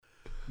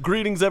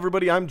Greetings,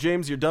 everybody. I'm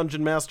James, your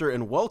Dungeon Master,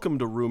 and welcome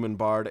to Room and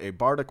Bard, a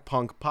bardic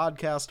punk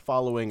podcast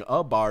following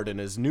a bard and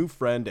his new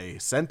friend, a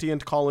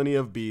sentient colony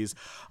of bees,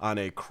 on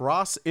a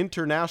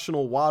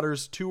cross-international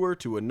waters tour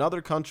to another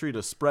country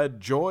to spread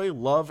joy,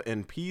 love,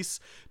 and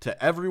peace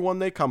to everyone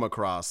they come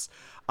across.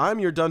 I'm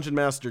your Dungeon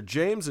Master,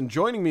 James, and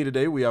joining me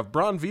today, we have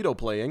Bron Vito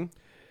playing.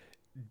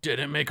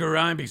 Didn't make a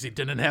rhyme because he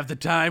didn't have the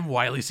time,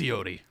 Wiley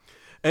Coyote.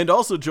 And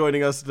also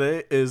joining us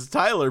today is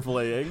Tyler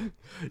playing.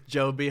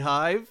 Joe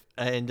Beehive,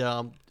 and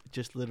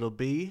just little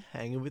bee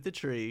hanging with the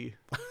tree.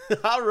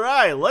 All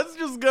right, let's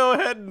just go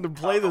ahead and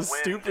play this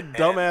stupid,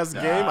 dumbass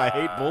game. I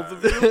hate both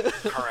of you,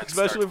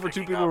 especially for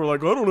two people who are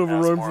like, I don't have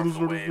a rhyme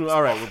for this.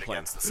 All right, we're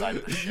playing.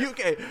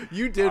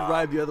 You did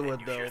rhyme the other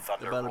one, though,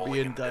 about it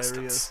being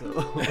diarrhea, so...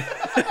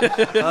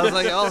 I was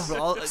like,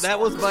 oh, that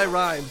was my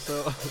rhyme,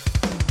 so...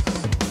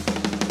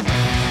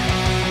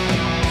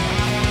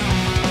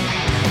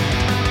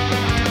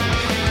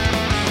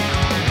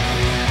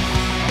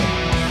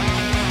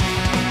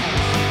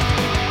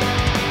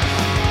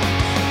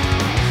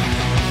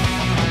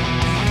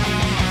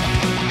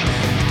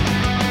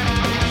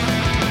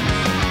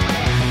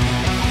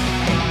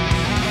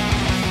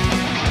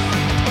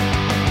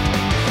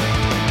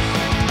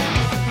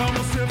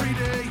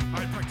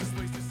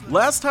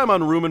 Last time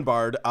on Room and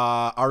Bard,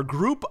 our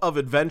group of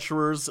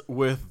adventurers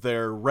with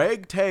their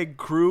ragtag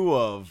crew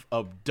of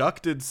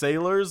abducted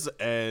sailors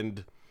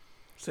and...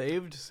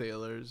 Saved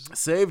sailors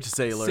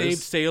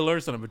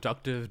and an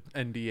abductive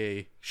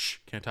NDA. Shh,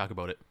 can't talk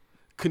about it.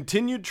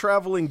 Continued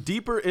traveling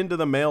deeper into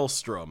the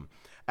maelstrom.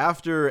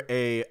 After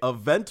a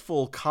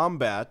eventful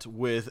combat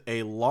with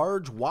a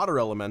large water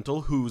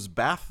elemental whose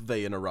bath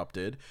they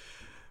interrupted,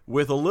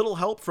 with a little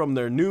help from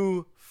their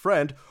new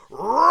friend,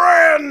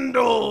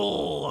 Randall!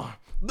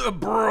 The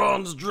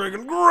Bronze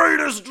Dragon,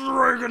 greatest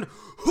dragon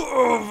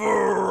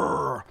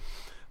ever!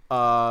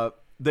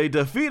 They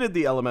defeated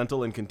the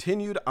elemental and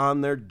continued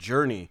on their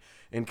journey,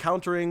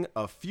 encountering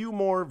a few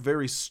more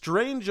very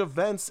strange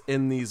events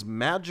in these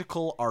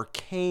magical,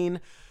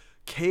 arcane,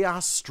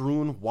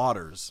 chaos-strewn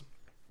waters.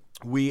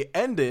 We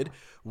ended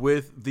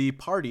with the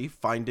party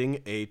finding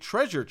a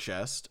treasure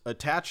chest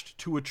attached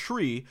to a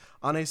tree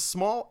on a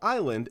small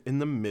island in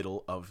the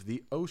middle of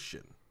the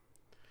ocean.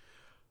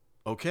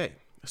 Okay.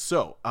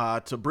 So,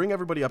 to bring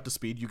everybody up to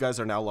speed, you guys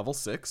are now level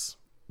 6.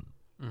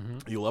 Mm-hmm.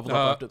 You leveled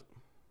up to...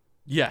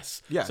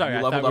 Yes. Yeah, sorry, you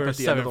I leveled thought up we were at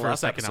the 7 end of the for a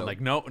last second. episode. I'm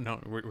like,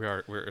 no,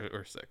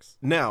 we're 6.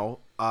 Now,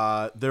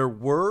 there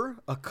were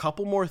a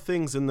couple more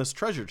things in this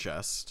treasure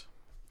chest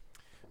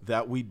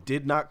that we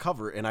did not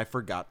cover, and I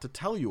forgot to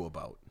tell you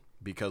about,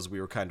 because we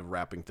were kind of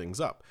wrapping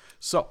things up.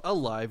 So, a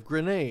live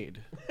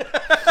grenade.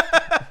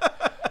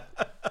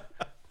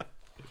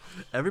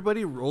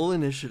 Everybody roll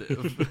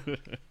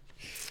initiative.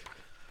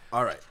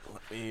 all right.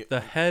 The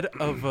head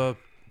of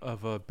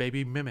a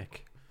baby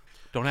mimic.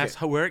 Don't ask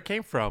where it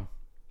came from.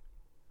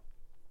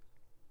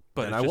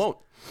 But and I won't.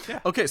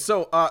 Yeah. Okay,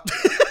 so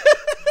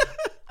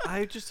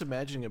I just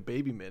imagining a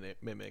baby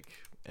mimic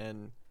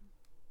and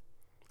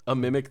a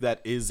mimic that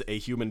is a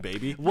human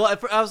baby. Well,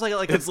 I was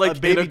like it's a like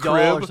baby in a doll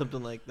crib. or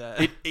something like that.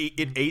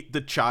 It ate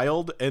the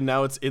child, and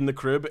now it's in the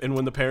crib. And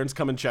when the parents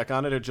come and check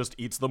on it, it just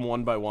eats them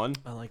one by one.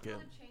 I like it.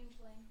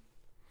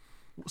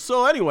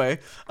 So anyway,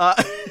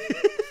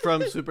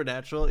 From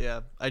Supernatural,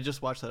 yeah, I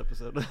just watched that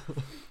episode.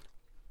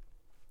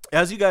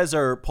 as you guys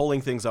are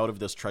pulling things out of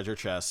this treasure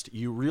chest,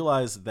 you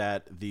realize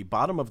that the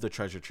bottom of the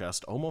treasure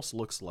chest almost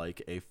looks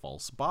like a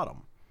false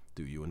bottom.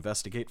 Do you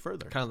investigate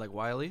further? Kind of like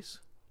Wiley's.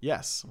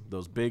 Yes,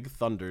 those big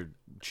thunder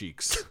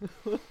cheeks.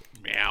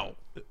 Meow.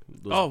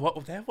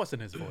 That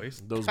wasn't his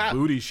voice. Those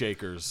booty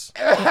shakers.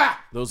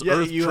 Those Yeah,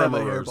 earth you have a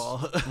tremorers.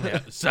 hairball. Yeah.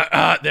 So,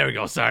 there we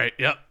go. Sorry.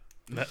 Yep.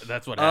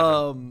 That's what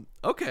happened.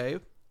 Okay.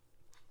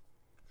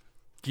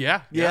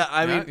 Yeah.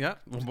 I mean, yeah.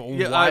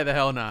 yeah, Why the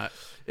hell not?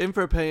 In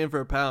for a penny, in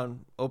for a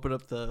pound. Open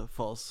up the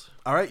false.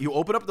 All right, you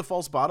open up the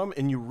false bottom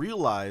and you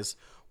realize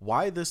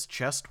why this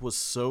chest was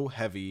so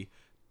heavy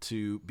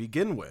to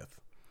begin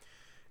with.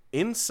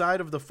 Inside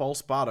of the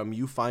false bottom,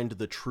 you find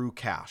the true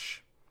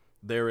cash.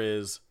 There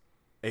is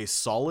a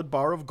solid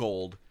bar of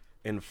gold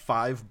and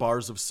 5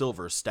 bars of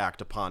silver stacked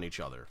upon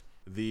each other.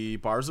 The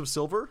bars of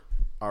silver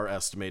are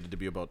estimated to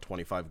be about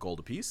 25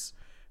 gold apiece,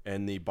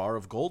 and the bar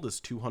of gold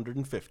is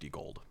 250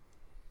 gold.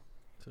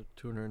 So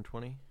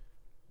 220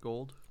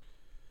 gold.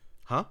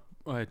 Huh?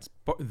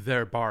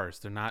 They're bars.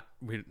 They're not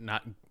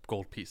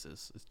gold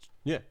pieces.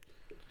 Yeah.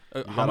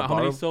 How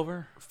many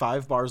silver?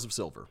 5 bars of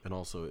silver, and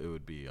also it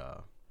would be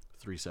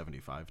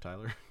 375,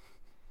 Tyler.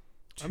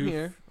 I'm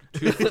here.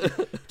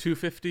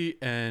 250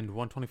 and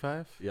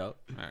 125. Yep. All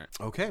right.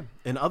 Okay.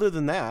 And other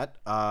than that,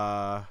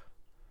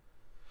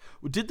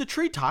 did the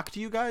tree talk to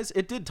you guys?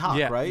 It did talk,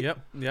 right?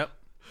 Yep.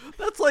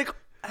 That's like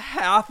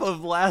half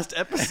of last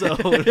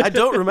episode. I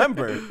don't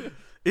remember.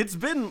 It's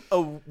been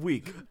a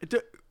week.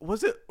 Did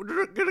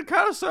it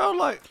kind of sound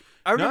like...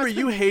 I remember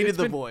you hated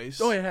the voice.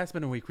 Oh, it has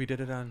been a week. We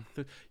did it on...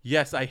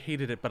 Yes, I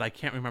hated it, but I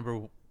can't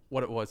remember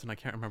what it was, and I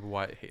can't remember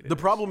why I hated it. The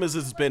problem is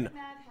it's been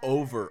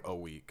over a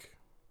week.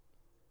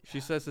 She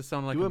says it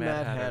sounded like Do a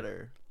Mad Hatter.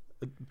 Hatter.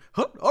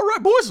 Huh? All right,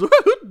 boys.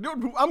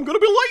 I'm gonna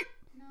be late.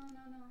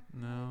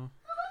 No.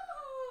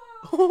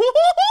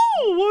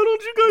 Why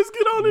don't you guys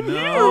get on in No.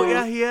 here? Oh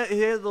yeah, he had a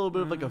little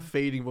bit of like a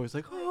fading voice,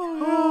 like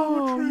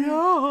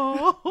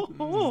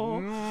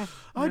Oh,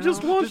 I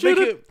just want just you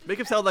make to. make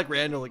him sound like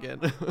Randall again.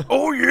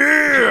 Oh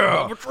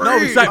yeah. No,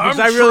 because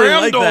I really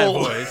like that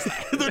voice.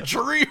 The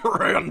tree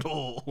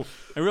Randall.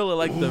 I really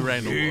like the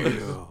Randall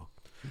voice.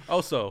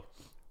 Also,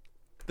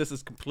 this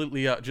is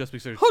completely just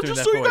because Oh, doing just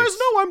that so you voice. guys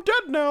know, I'm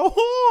dead now.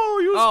 Oh,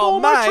 you stole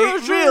my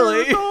mate, treasure.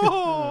 really?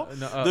 No.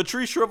 No, The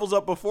tree shrivels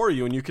up before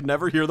you, and you can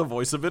never hear the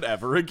voice of it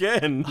ever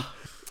again.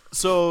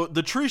 So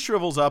the tree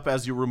shrivels up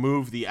as you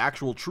remove the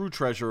actual true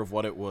treasure of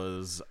what it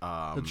was.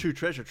 The true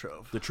treasure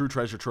trove. The true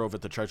treasure trove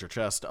at the treasure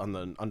chest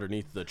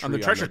underneath the tree on the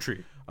treasure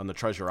tree. on the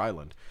treasure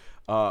island.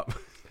 Is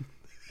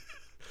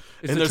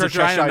And the there's a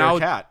treasure island Cheshire now?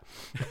 cat.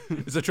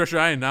 Is the treasure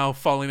island now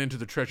falling into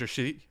the treasure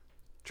sheet?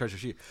 Treasure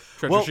sheet.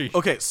 Treasure Well, sheet.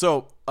 okay,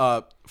 so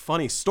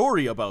funny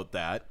story about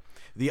that.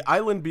 The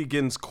island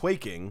begins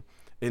quaking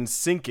and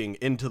sinking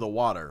into the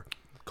water.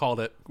 Called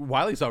it.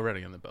 Wiley's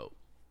already in the boat.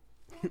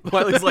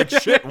 Wiley's like,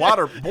 shit,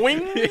 water,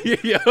 boing.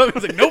 Yeah, I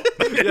was like, nope.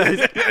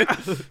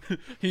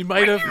 He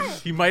might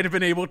have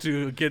been able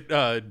to get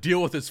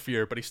deal with his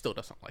fear, but he still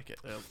doesn't like it.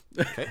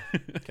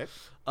 Okay.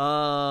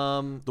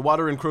 Um, The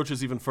water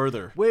encroaches even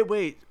further.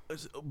 wait.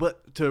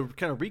 But to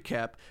kind of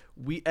recap,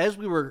 as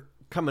we were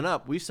coming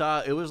up, we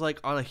saw it was like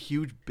on a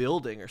huge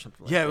building or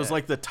something. Yeah, like it was that.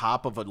 like the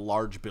top of a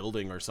large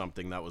building or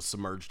something that was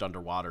submerged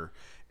underwater,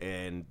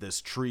 and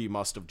this tree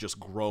must have just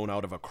grown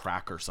out of a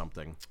crack or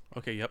something.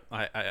 Okay, yep.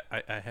 I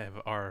have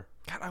our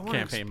God, I wanna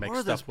campaign explore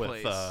mixed this up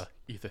with place.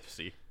 Ether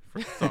C.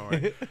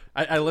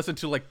 I listened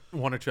to like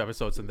 1 or 2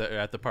 episodes and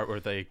at the part where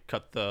they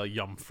cut the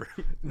yum fruit,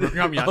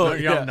 yum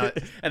yeah. nut,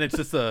 and it's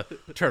just a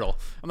turtle.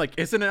 I'm like,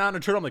 isn't it on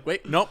a turtle? I'm like,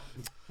 wait, nope,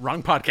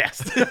 wrong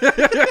podcast.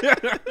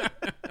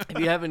 If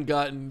you haven't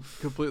gotten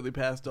completely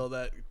past all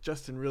that,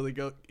 Justin really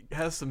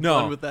has some No.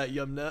 fun with that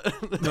yum nut.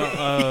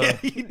 Yeah,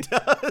 he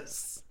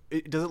does.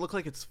 Does it look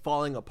like it's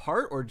falling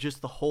apart or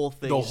just the whole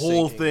thing? The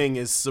whole sinking? thing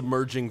is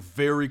submerging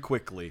very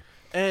quickly.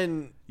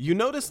 And You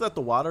notice that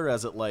the water,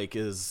 as it like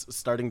is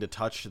starting to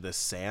touch the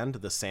sand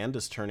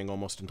is turning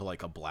almost into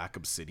like a black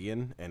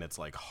obsidian, and it's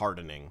like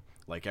hardening.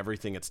 Like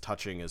everything it's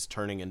touching is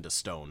turning into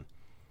stone.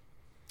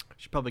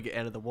 should probably get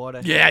out of the water.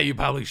 Yeah, you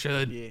probably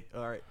should. Yeah.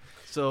 All right.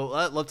 So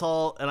let's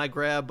all, and I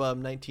grab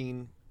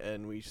 19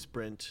 and we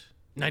sprint.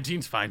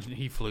 19's fine.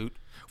 He flute.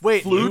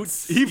 Wait,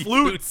 Flutes. He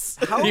flutes.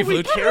 How He are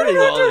we flutes. carrying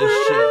all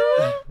this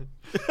shit?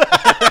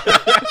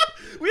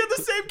 We have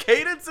the same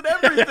cadence and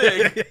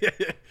everything.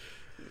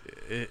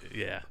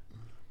 Yeah.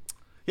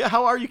 Yeah,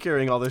 how are you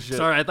carrying all this shit?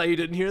 Sorry, I thought you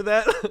didn't hear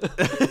that.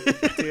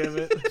 Damn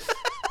it.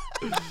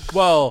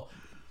 Well,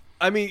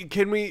 I mean,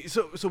 can we?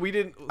 So we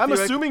didn't. I'm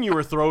assuming you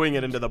were throwing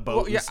it into the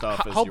boat yeah. and stuff.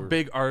 How as you were,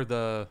 big are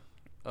the?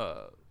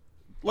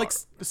 like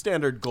the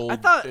standard gold I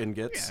thought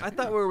ingots. I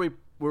thought where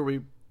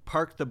we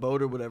parked the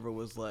boat or whatever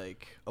was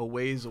like a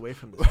ways away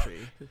from this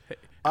tree.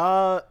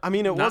 I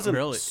mean, it Not wasn't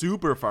really.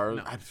 super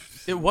far.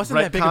 It wasn't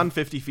that big. Retcon Of,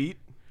 50 feet.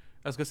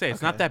 I was gonna say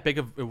it's not that big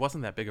of. It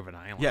wasn't that big of an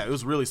island. Yeah, it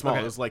was really small.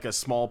 Okay. It was like a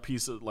small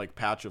piece of like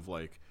patch of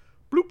like,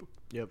 bloop.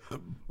 Yep.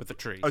 with a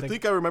tree. I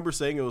think I remember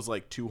saying it was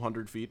like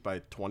 200 feet by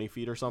 20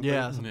 feet or something.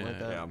 Yeah, something like Yeah.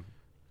 that. Yeah.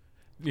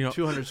 You know,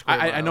 200 square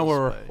I know miles,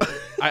 where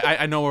but-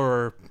 I know where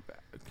we're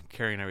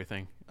carrying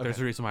everything. There's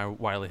a reason why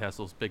Wiley has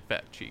those big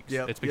fat cheeks.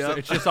 Yep, It's because yep.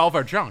 it's just all of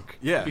our junk.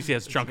 Yeah. Because he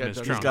has junk in got his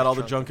junk. He's trunk. got all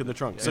the Trunk. junk in the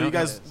trunk. So Yeah. you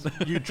guys,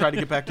 you try to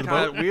get back to the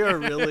God, boat. we are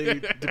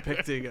really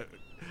depicting it.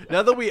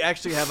 Now that we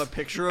actually have a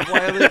picture of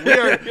Wiley, we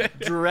are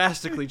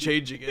drastically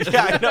changing it.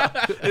 Yeah, I know.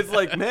 It's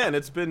like, man,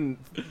 it's been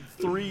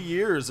 3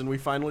 years and we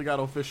finally got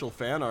official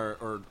fan art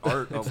or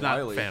art It's of not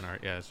Wiley. fan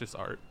art. Yeah, it's just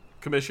art.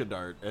 Commissioned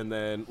art, and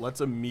then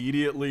let's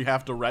immediately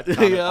have to retcon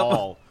it Yep.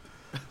 all.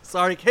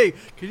 Sorry, hey,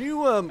 can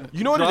you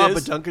You know what it draw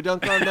is? a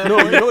dunk on that? No,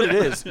 you know what it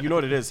is. You know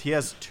what it is. He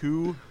has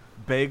 2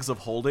 bags of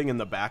holding in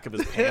the back of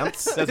his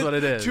pants. That's what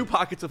it is. 2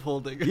 pockets of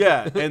holding.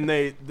 Yeah, and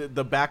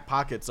the back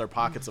pockets are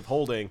pockets of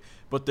holding,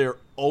 but they're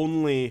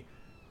only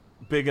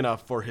big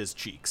enough for his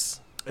cheeks.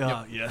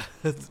 Oh, yeah.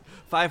 That's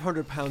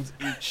 500 pounds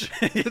each.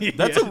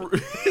 That's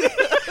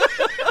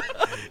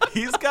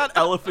He's got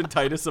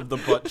elephantitis of the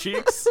butt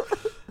cheeks.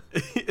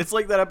 It's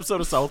like that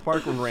episode of South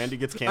Park when Randy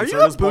gets Are cancer you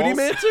in a his booty balls.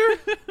 mancer?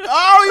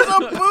 Oh,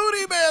 he's a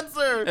booty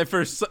mancer.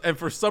 And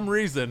for some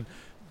reason,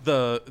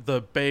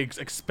 the bags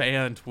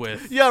expand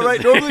with. Yeah,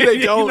 right. Normally they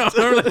You don't. know,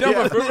 normally they don't,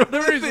 Yeah, but for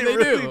whatever reason they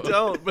really do.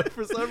 don't, but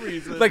for some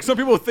reason. Like some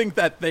people think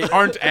that they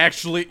aren't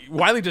actually.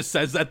 Wiley just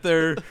says that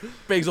they're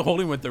bags of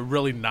holding when they're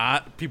really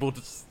not. People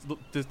just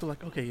they're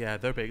like, okay, yeah,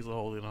 they're bags of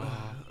holding.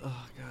 Oh.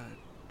 oh, God.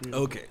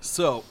 Beautiful. Okay,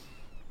 so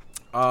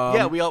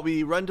Yeah,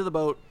 we run to the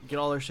boat, get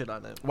all our shit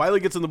on it. Wiley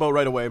gets in the boat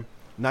right away.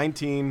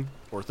 19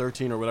 or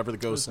 13 or whatever the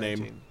ghost's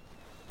name.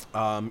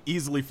 19.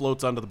 Easily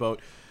floats onto the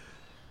boat.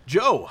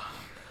 Joe,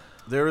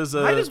 there is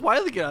a Why does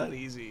Wiley get on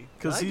easy?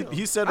 because I don't.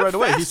 he said I'm right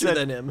away. He faster said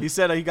than him. he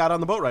said he got on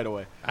the boat right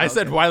away. I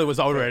said Wiley was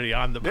already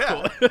on the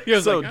boat. Yeah. He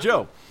was So like,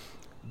 Joe,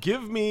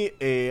 Give me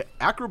a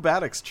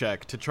acrobatics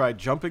check to try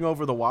jumping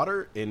over the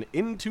water and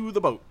into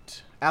the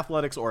boat.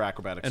 Athletics or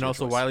acrobatics. And your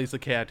also, choice. Wiley's the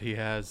cat. He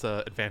has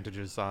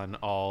advantages on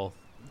all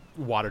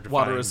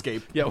water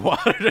escape. Yeah,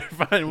 water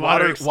define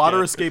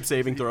Water escape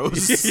saving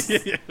throws.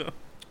 Yeah.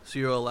 So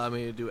you'll allow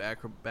me to do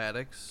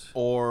acrobatics.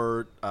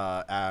 Or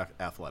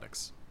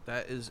athletics.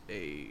 That is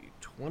a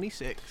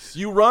 26.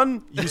 You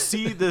run. You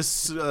see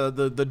this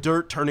the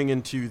dirt turning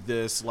into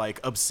this like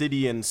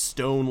obsidian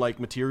stone like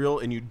material,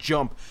 and you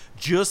jump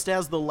just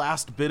as the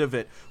last bit of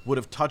it would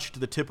have touched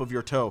the tip of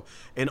your toe,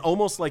 and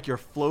almost like you're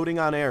floating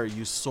on air,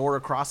 you soar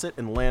across it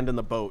and land in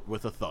the boat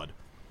with a thud.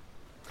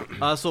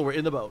 So we're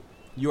in the boat,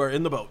 You are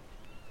in the boat.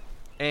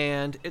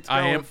 and it's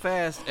I going am-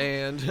 fast.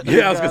 And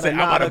Yeah, I was gonna Got say, I'm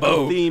on a nautical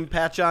boat. theme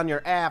patch on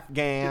your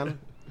Afghan.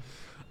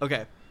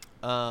 okay,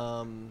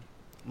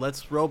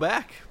 let's row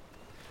back.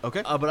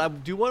 Okay. But I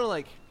do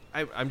want to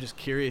I'm just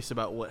curious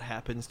about what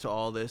happens to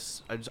all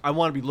this. I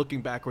want to be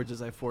looking backwards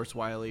as I force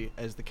Wiley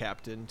as the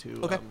captain to.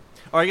 Okay.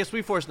 Or I guess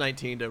we force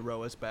 19 to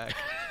row us back.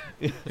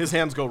 His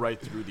hands go right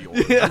through the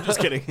oars. I'm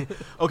just kidding.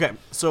 Okay,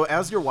 so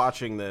as you're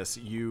watching this,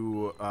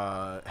 you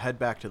head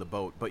back to the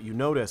boat, but you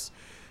notice,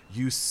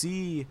 you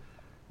see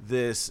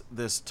this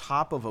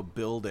top of a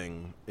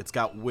building. It's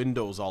got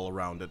windows all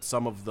around it.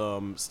 Some of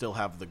them still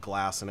have the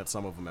glass in it.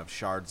 Some of them have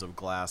shards of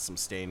glass, some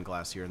stained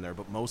glass here and there,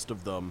 but most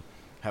of them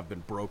have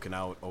been broken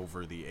out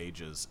over the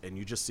ages. And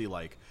you just see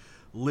like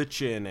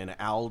lichen and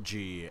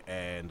algae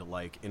and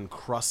like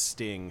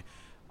encrusting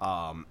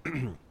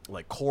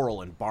like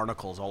coral and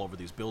barnacles all over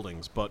these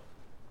buildings. But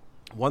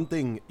one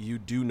thing you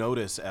do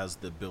notice as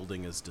the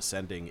building is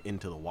descending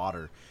into the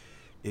water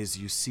is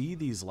you see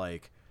these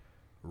like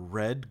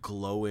red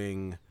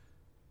glowing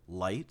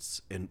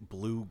lights and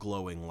blue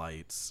glowing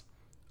lights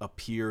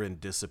appear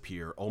and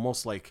disappear,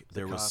 almost like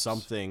there was cops.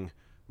 something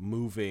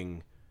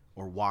moving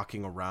or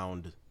walking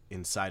around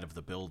inside of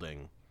the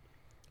building.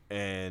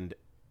 And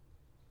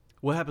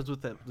What happens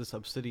with this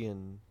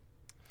obsidian?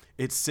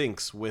 it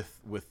sinks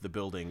with the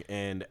building,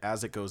 and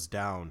as it goes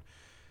down,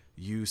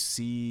 you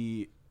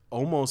see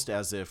almost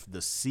as if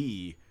the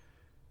sea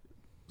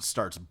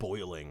starts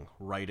boiling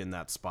right in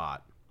that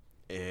spot,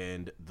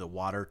 and the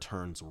water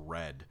turns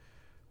red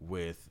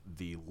with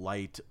the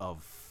light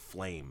of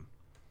flame,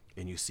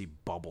 and you see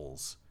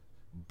bubbles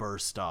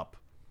burst up,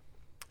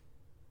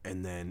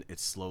 and then it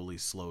slowly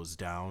slows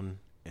down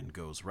and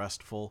goes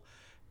restful,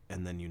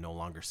 and then you no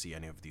longer see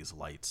any of these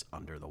lights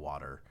under the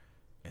water,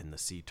 and the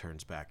sea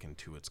turns back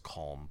into its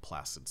calm,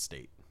 placid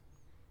state.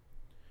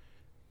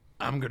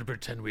 I'm gonna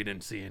pretend we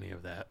didn't see any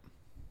of that.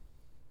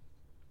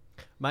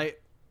 I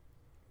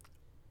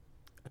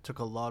took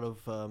a lot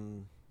of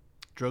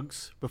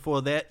drugs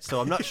before that, so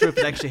I'm not sure if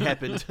it actually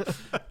happened.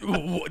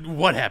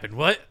 What happened?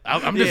 What?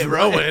 I'm just Yeah,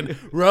 right. rowing.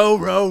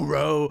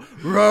 Row.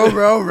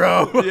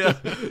 Yeah.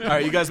 All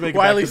right, you guys make it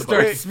Wiley back to the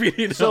boat. starts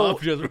speeding So,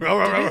 up. Just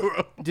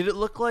row. Did it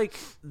look like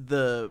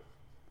the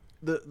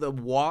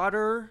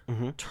water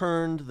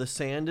turned the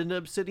sand into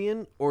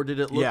obsidian, or did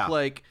it look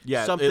like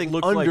it something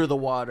looked under like- the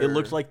water? It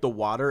looked like the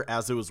water,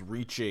 as it was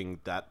reaching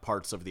that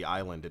parts of the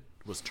island, it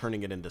was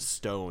turning it into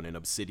stone and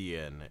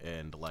obsidian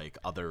and like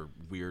other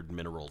weird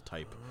mineral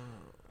type.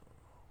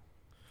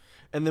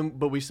 And then,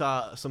 but we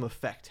saw some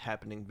effect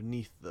happening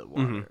beneath the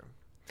water.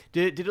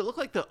 Did it look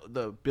like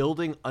the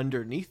building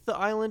underneath the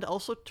island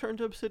also turned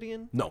to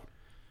obsidian? No.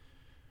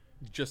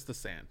 Just the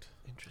sand.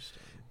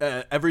 Interesting.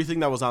 Everything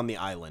that was on the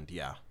island,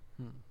 yeah.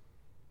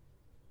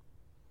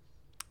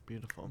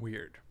 Beautiful.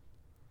 Weird.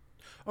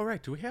 All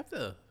right. Do we have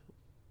the?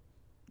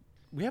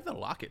 We have the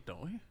locket,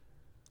 don't we?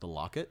 The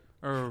locket?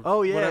 Or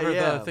Oh, yeah, whatever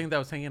yeah. the thing that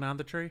was hanging on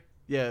the tree.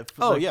 Yeah.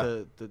 Oh,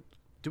 yeah.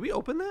 Did we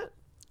open that?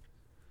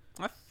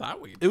 I thought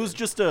we. It was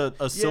just a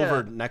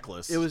silver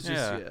necklace. It was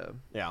just Yeah.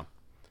 Yeah.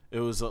 It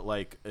was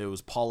it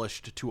was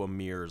polished to a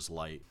mirror's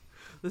light.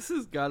 This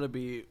has got to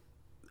be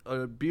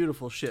a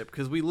beautiful ship,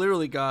 because we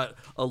literally got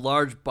a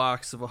large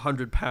box of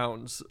 100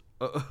 pounds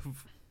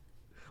of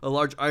a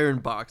large iron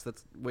box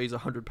that weighs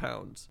 100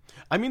 pounds.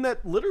 I mean,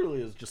 that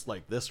literally is just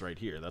like this right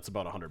here. That's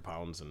about 100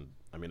 pounds. And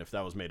I mean, if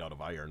that was made out of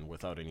iron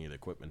without any of the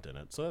equipment in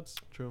it. So that's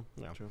True.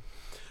 Yeah. True.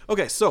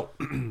 Okay, so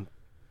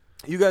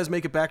you guys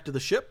make it back to the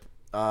ship.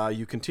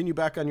 You continue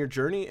back on your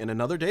journey, and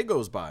another day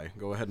goes by.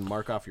 Go ahead and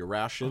mark off your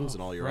rations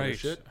and all your other Right.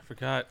 shit. I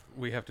forgot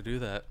we have to do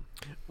that.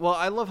 Well,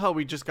 I love how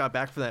we just got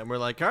back from that, and we're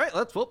like, all right,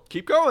 let's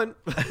keep going.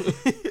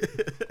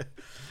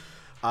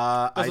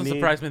 Doesn't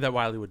surprise me that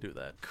Wiley would do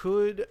that.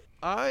 Could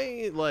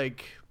I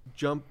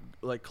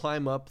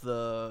climb up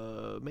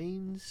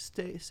the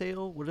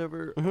sail,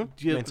 whatever? Do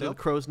you Main have sail? the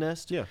crow's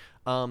nest? Yeah.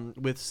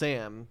 With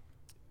Sam,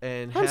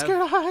 and I'm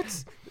scared of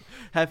heights.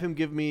 have him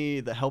give me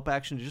the help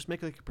action to just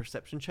make like a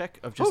perception check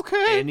of just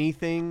Okay.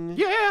 anything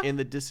Yeah. in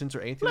the distance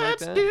or anything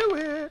Let's like that. do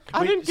it.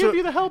 I Wait, didn't so- give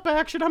you the help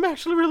action. I'm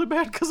actually really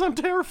bad because I'm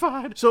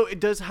terrified. So it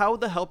does how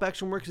the help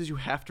action works is you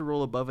have to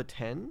roll above a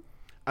 10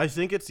 I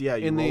think it's, you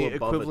in roll the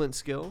above equivalent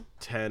skill.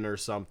 a 10 or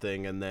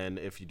something, and then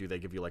if you do, they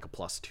give you like a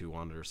 +2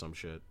 on it or some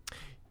shit.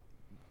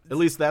 At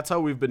least that's how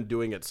we've been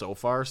doing it so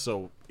far.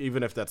 So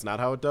even if that's not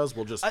how it does,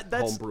 we'll just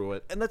homebrew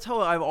it. And that's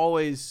how I've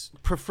always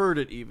preferred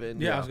it.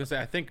 Even Yeah, I was gonna say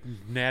I think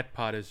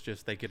NatPod is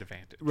just they get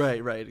advantage.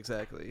 right,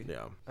 exactly.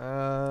 Yeah,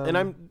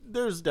 and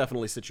there's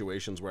definitely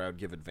situations where I would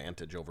give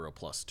advantage over a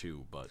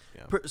 +2, but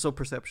yeah. So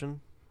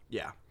perception,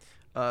 Yeah.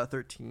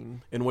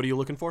 13. And what are you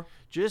looking for?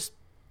 Just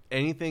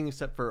anything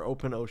except for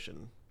open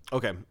ocean.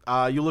 Okay.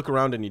 You look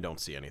around and you don't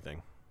see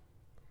anything.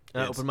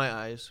 And I It's- open my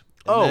eyes.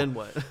 Oh. And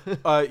then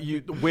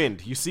what?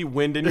 Wind. You see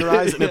wind in your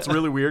eyes, and it's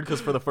really weird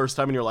because for the first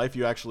time in your life,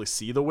 you actually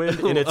see the wind,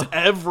 and it's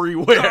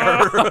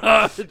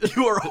everywhere.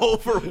 You are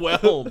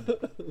overwhelmed.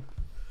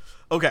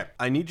 Okay,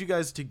 I need you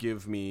guys to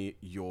give me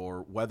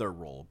your weather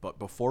roll, but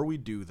before we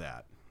do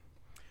that,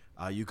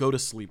 you go to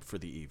sleep for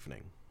the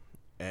evening,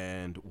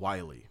 and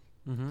Wiley,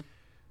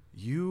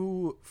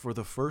 you, for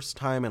the first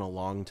time in a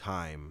long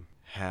time,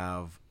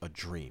 have a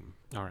dream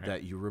All right.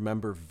 that you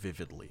remember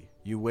vividly.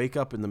 You wake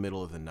up in the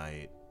middle of the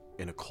night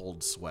in a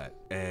cold sweat,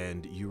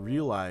 and you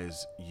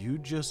realize you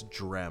just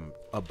dreamt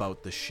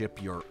about the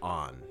ship you're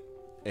on,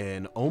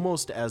 and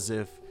almost as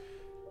if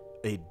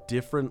a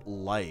different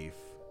life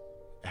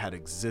had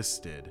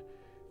existed,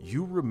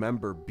 you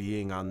remember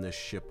being on this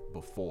ship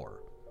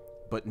before,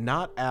 but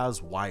not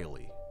as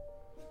Wiley,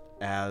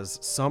 as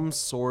some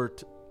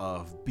sort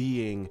of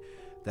being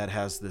that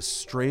has this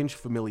strange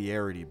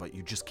familiarity, but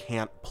you just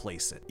can't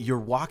place it. You're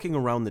walking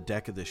around the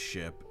deck of this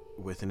ship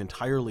with an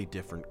entirely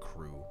different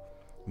crew.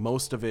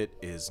 Most of it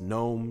is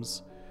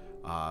gnomes,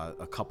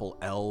 a couple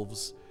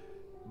elves,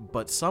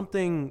 but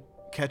something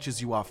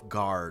catches you off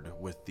guard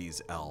with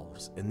these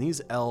elves. And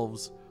these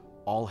elves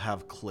all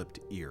have clipped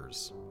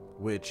ears,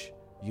 which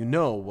you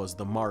know was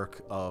the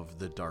mark of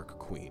the Dark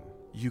Queen.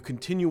 You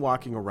continue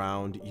walking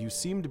around. You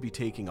seem to be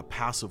taking a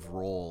passive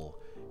role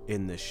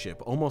in this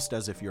ship, almost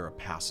as if you're a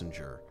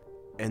passenger.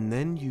 And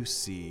then you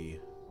see,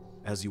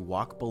 as you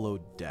walk below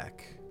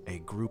deck, a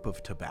group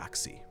of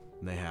tabaxi.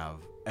 They have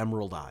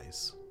emerald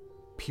eyes,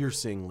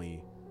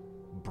 piercingly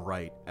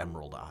bright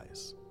emerald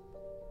eyes,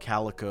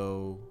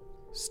 calico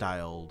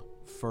styled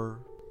fur.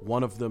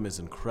 One of them is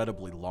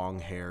incredibly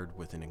long-haired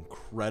with an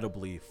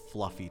incredibly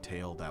fluffy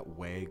tail that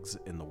wags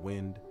in the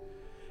wind,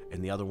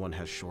 and the other one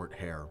has short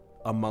hair.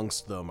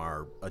 Amongst them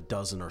are a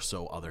dozen or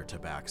so other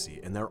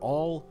tabaxi, and they're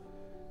all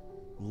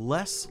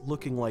less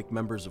looking like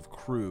members of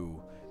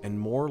crew and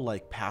more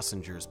like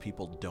passengers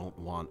people don't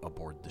want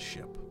aboard the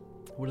ship.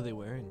 What are they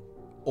wearing?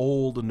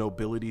 Old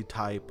nobility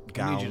type I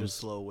gowns. need you to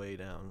slow way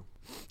down.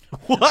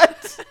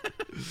 What?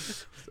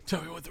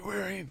 Tell me what they're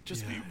wearing.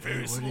 Just be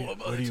very slow about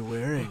What are it. you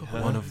wearing?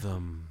 One of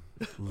them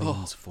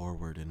leans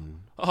forward and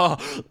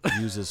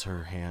uses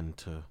her hand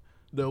to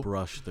Nope.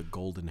 brush the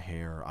golden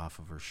hair off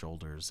of her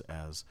shoulders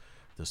as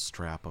the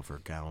strap of her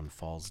gown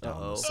falls down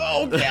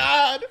Uh-oh. the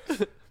side,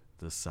 God!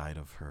 the side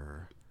of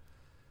her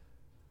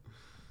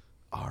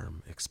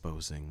arm,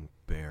 exposing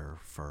bare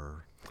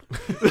fur.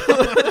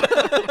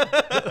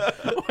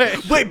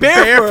 Wait,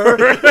 bear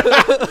fur?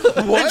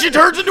 And she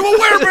turns into a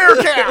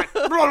werebear cat.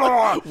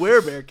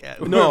 Werebear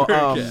cat. No,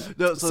 No,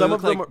 so some some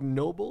of them like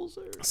nobles?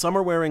 Or? Some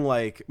are wearing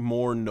like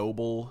more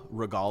noble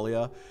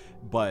regalia,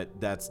 but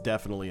that's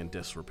definitely in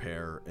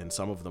disrepair, and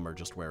some of them are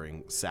just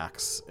wearing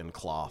sacks and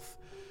cloth,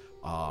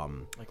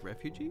 Like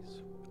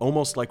refugees?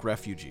 almost like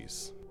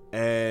refugees.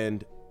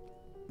 And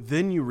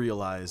then you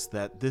realize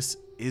that this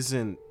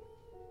isn't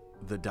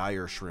the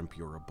Dire Shrimp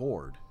you're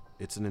aboard.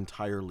 It's an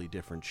entirely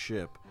different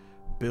ship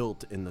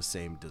built in the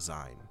same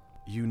design.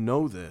 You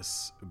know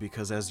this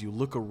because as you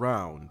look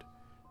around,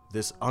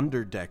 this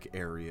underdeck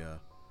area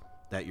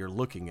that you're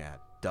looking at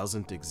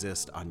doesn't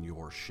exist on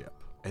your ship.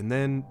 And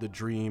then the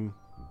dream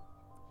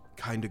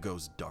kind of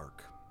goes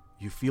dark.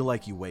 You feel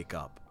like you wake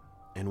up.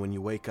 And when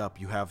you wake up,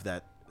 you have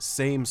that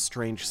same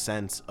strange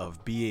sense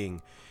of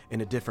being in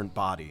a different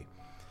body.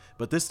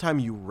 But this time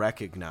you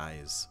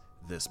recognize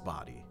this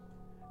body.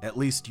 At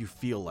least you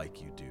feel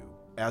like you do.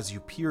 As you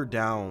peer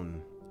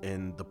down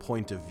in the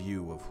point of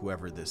view of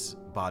whoever this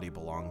body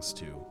belongs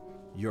to,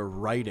 you're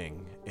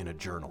writing in a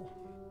journal.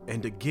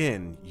 And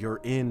again, you're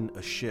in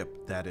a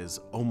ship that is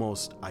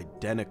almost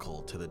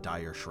identical to the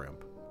Dire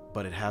Shrimp,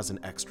 but it has an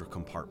extra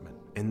compartment.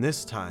 And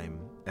this time,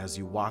 as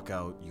you walk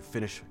out, you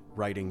finish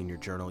writing in your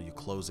journal, you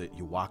close it,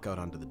 you walk out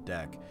onto the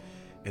deck,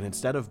 and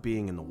instead of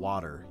being in the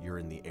water, you're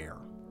in the air.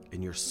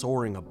 And you're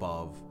soaring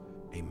above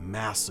a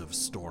massive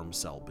storm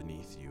cell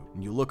beneath you.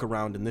 And you look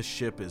around, and this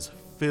ship is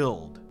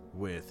filled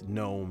with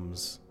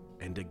gnomes,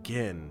 and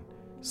again,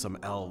 some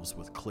elves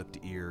with clipped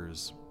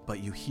ears. But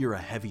you hear a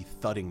heavy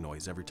thudding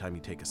noise every time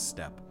you take a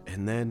step.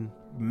 And then,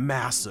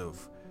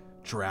 massive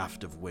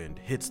draft of wind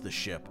hits the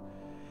ship,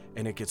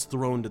 and it gets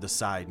thrown to the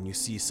side, and you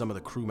see some of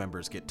the crew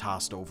members get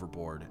tossed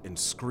overboard and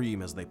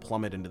scream as they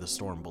plummet into the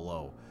storm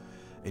below.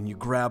 And you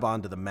grab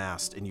onto the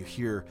mast, and you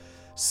hear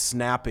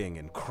snapping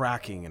and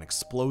cracking and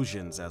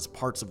explosions as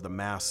parts of the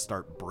mast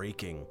start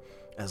breaking,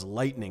 as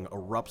lightning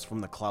erupts from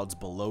the clouds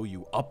below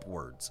you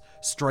upwards,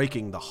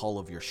 striking the hull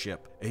of your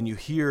ship. And you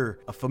hear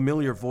a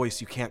familiar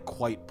voice you can't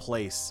quite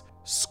place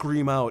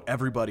scream out,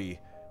 "Everybody,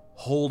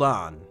 hold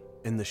on."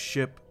 And the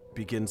ship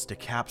begins to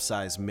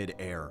capsize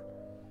mid-air.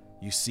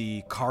 You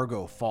see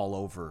cargo fall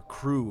over,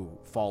 crew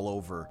fall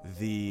over.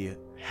 The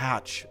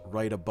hatch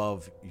right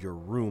above your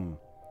room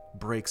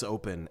breaks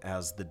open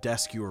as the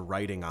desk you are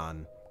writing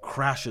on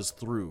crashes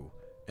through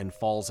and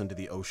falls into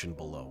the ocean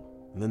below.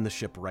 And then the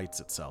ship rights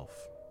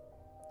itself.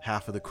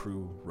 Half of the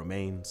crew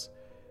remains.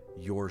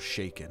 You're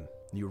shaken.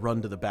 You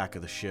run to the back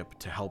of the ship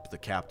to help the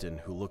captain,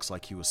 who looks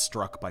like he was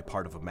struck by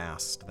part of a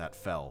mast that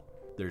fell.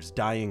 There's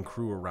dying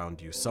crew around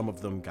you. Some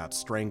of them got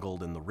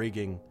strangled in the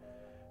rigging,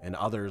 and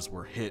others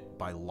were hit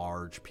by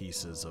large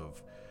pieces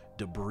of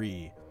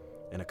debris,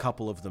 and a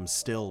couple of them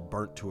still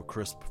burnt to a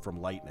crisp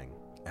from lightning.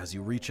 As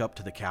you reach up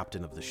to the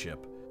captain of the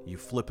ship, you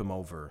flip him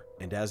over,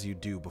 and as you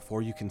do,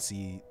 before you can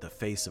see the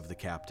face of the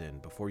captain,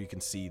 before you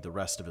can see the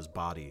rest of his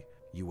body,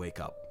 you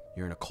wake up.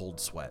 You're in a cold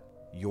sweat.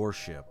 Your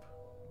ship,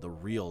 the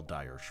real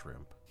Dire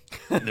Shrimp,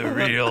 The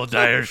real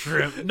Dire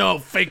Shrimp. No,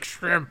 fake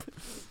shrimp.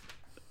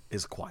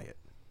 is quiet.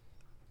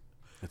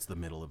 It's the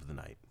middle of the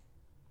night,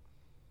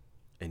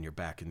 and you're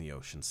back in the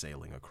ocean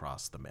sailing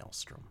across the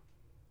maelstrom.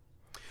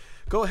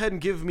 Go ahead and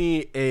give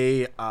me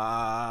a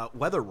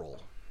weather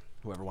roll.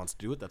 Whoever wants to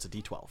do it, that's a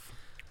D12.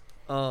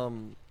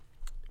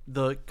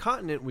 The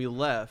continent we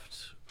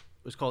left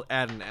was called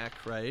Adenak,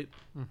 right?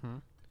 Mm-hmm.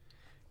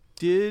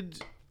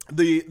 Did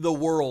The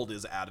world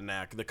is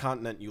Adenak. The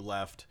continent you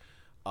left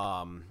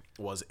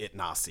was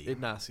Itnasi.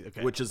 Itnasi,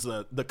 okay. Which is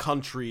the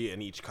country,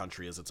 and each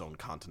country is its own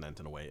continent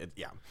in a way.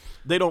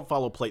 They don't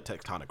follow plate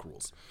tectonic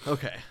rules.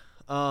 Okay.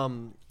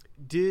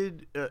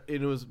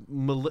 It was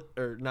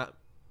not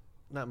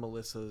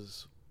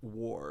Melissa's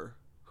war.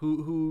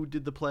 Who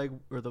did the plague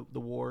or the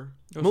war?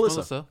 It was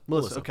Melissa.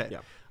 Melissa. Okay.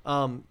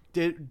 Yeah.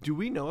 Do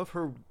we know if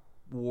her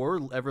war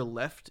ever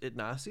left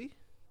Itnasi?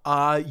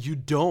 You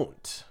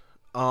don't.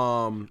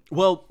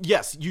 Well,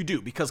 yes, you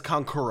do, because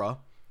Kankura,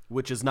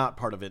 which is not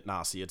part of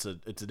Itnasi, it's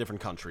a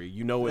different country.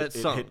 You know it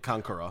hit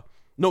Kankura.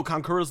 No,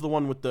 Kankura is the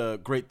one with the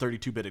great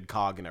 32-bitted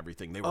cog and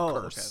everything. They were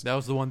cursed. Okay. That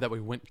was the one that we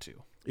went to.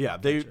 Yeah,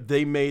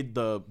 they made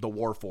the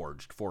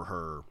Warforged for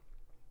her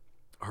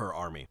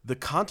army. The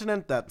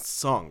continent that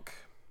sunk,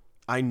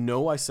 I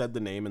know I said the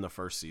name in the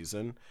first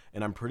season,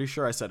 and I'm pretty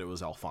sure I said it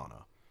was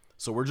Alfana.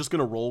 So we're just going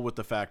to roll with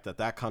the fact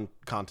that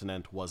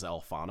continent was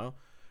Alfana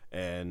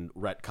and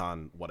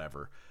retcon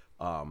whatever.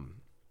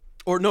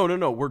 Or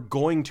no, we're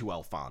going to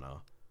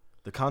Alfana.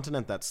 The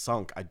continent that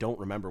sunk, I don't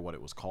remember what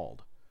it was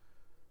called.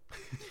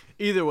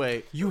 Either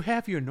way, You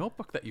have your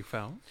notebook that you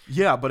found.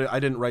 Yeah, but I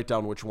didn't write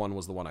down which one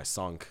was the one I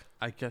sunk.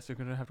 I guess you're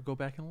going to have to go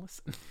back and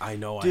listen. I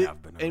know I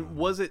have been. and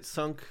was it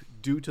sunk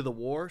due to the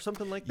war,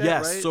 something like that?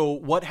 Yes. Right? So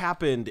what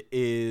happened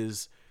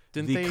is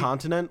Didn't the they-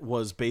 continent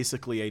was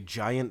basically a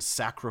giant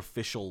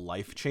sacrificial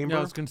life chamber. Yeah,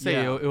 I was going to say,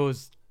 Yeah. it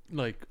was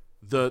like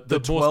the the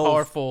 12, most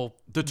powerful.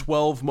 the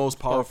 12 most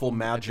powerful Powerful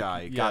magi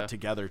magic, got yeah.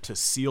 together to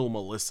seal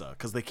Melissa,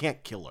 because they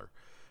can't kill her.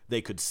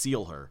 They could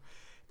seal her.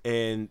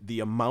 And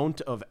the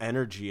amount of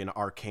energy and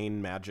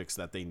arcane magics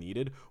that they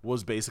needed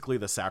was basically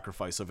the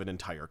sacrifice of an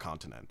entire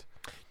continent.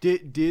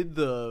 Did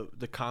the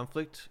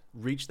conflict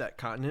reach that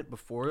continent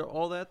before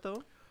all that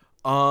though?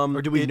 Or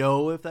Or do we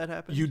know if that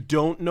happened? You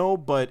don't know,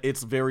 but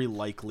it's very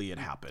likely it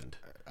happened.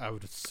 I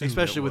would assume.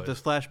 especially it with would.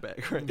 this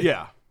flashback, right?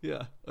 Yeah.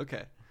 Yeah.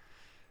 Okay.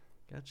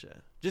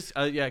 Gotcha. Just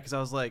yeah, because I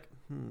was like,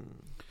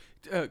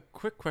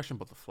 Quick question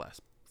about the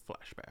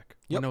flashback.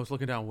 Yep. When I was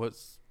looking down,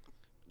 was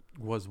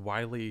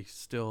Wiley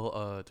still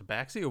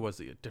Tabaxi, or was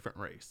he a different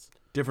race?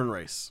 Different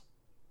race.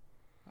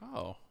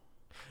 Oh.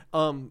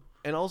 and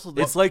also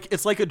It's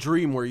like a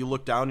dream where you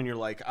look down and you're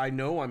like, I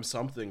know I'm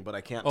something, but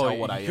I can't tell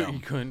what I am. You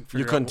couldn't. You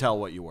figure couldn't out tell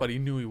what you were. But he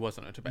knew he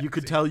wasn't a Tabaxi. You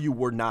could tell you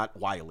were not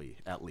Wiley,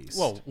 at least.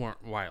 Well,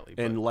 weren't Wiley.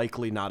 But, and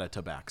likely not a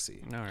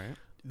Tabaxi. all right.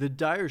 the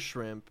dire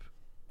shrimp.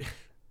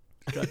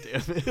 God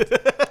damn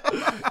it!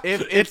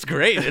 It's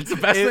great. It's the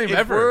best name if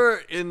ever. we're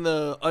in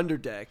the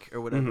underdeck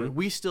or whatever, Mm-hmm.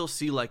 we still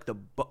see like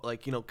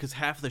because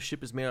half of the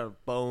ship is made out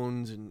of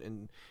bones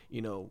and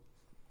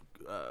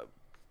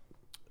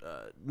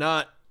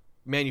not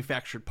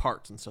manufactured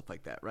parts and stuff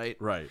like that, right?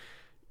 Right.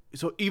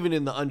 So even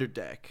in the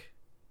underdeck,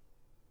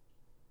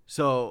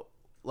 so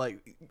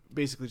like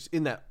basically just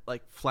in that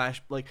like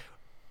flash, like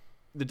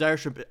the dire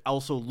shrimp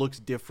also looks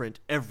different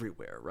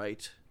everywhere,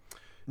 right?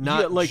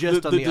 Not like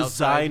just the on the design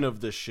outside. of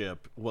the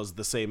ship was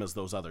the same as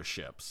those other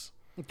ships.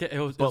 Okay, it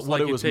was, But what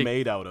like it you was take-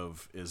 made out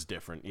of is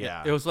different.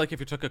 Yeah. It was like if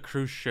you took a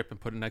cruise ship and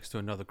put it next to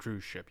another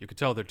cruise ship. You could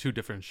tell they're two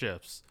different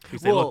ships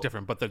because they Well- look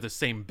different, but they're the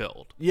same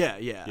build. Yeah.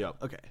 Yep.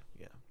 Okay.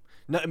 Yeah.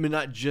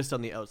 Not just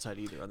on the outside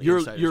either. On the your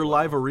inside your as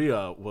well.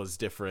 Liveria was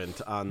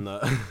different on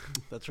the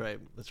That's right.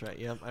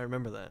 Yeah, I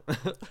remember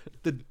that.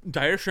 The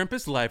dire shrimp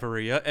is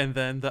Liveria, and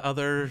then the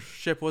other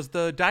ship was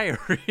the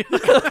diarrhea.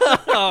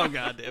 Oh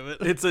god damn it!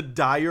 It's a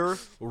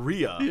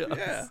diarrhea.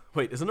 Yeah.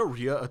 Wait, isn't a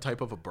rhea a type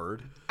of a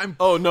bird?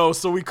 Oh no,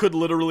 so we could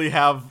literally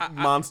have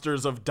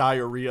monsters of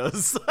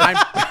diarrheas.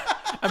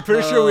 I'm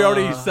pretty sure we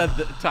already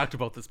talked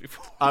about this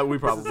before. We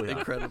probably have.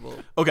 Incredible.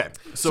 Okay,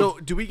 So,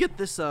 do we get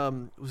this?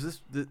 Was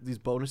this these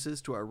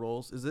bonuses to our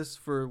rolls? Is this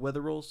for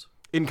weather rolls?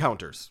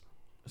 encounters.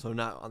 So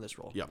not on this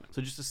roll. Yep.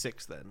 So just a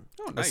 6 then.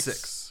 Oh, A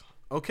 6.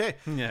 Okay.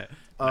 Yeah.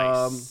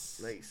 Um,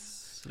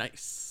 Nice.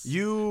 Nice.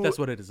 You That's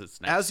what it is. It's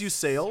nice. as you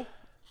sail,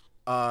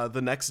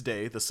 the next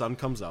day the sun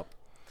comes up,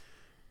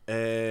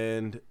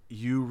 and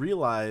you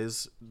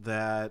realize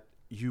that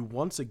you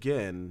once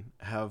again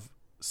have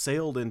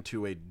sailed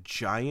into a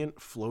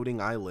giant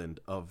floating island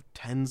of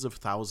tens of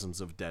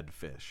thousands of dead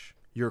fish.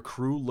 Your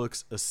crew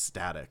looks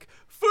ecstatic.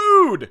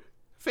 Food!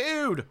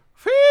 Food!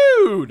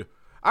 Food!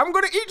 I'm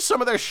gonna eat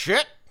some of this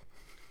shit!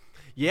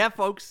 Yeah,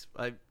 folks.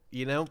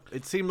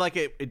 It seemed like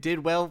it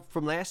did well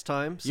from last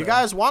time. So. You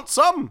guys want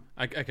some?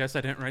 I guess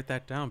I didn't write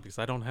that down because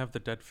I don't have the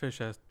dead fish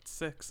at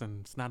 6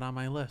 and it's not on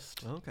my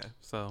list. Okay.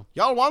 So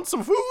Y'all want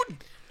some food?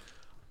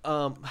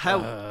 How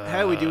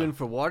are we doing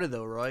for water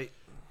though, right?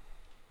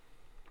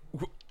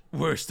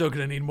 we're still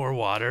gonna need more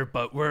water,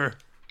 but we're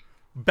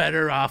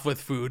better off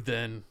with food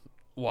than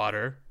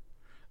water.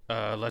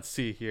 Let's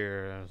see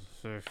here.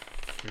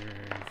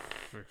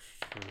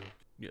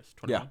 Yes,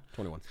 21.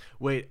 21.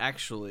 Wait,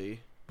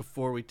 actually,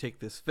 before we take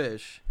this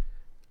fish,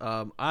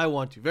 I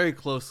want to very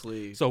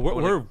closely. So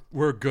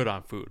we're good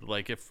on food.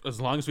 Like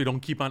as long as we don't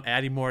keep on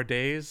adding more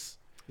days,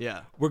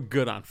 Yeah, we're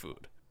good on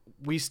food.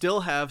 we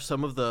still have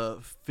some of the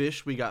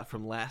fish we got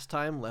from last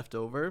time left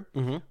over.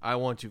 Mm-hmm. I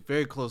want to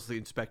very closely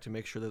inspect to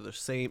make sure they're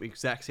the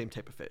exact same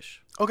type of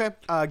fish. Okay,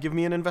 give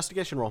me an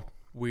investigation roll.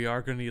 We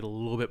are gonna need a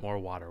little bit more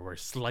water. We're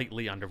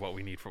slightly under what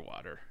we need for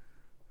water.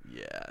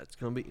 Yeah, it's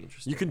gonna be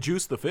interesting. You can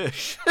juice the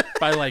fish.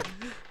 by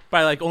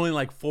only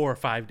like 4 or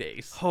 5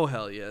 days. Oh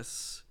hell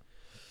yes!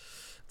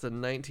 It's a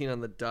 19 on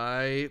the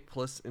die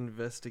plus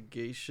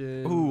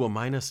investigation. Ooh, a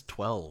minus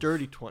 12.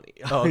 Dirty 20.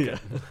 Oh,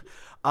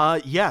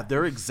 okay. Yeah,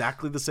 they're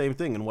exactly the same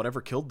thing, and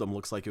whatever killed them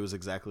looks like it was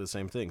exactly the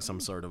same thing. Some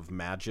sort of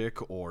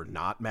magic or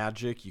not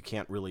magic. You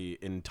can't really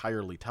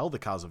entirely tell the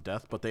cause of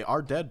death, but they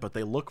are dead, but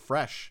they look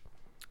fresh.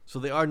 So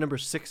they are number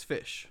 6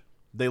 fish.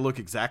 They look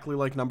exactly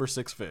like number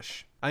 6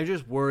 fish. I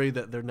just worry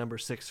that they're number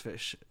 6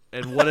 fish.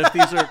 And what if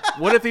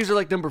these are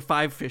like number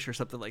 5 fish or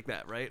something like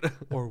that, right?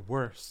 Or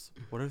worse,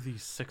 what are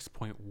these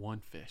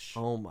 6.1 fish?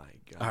 Oh my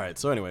god. All right,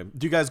 so anyway,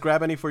 do you guys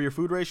grab any for your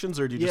food rations,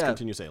 or do you just Yeah.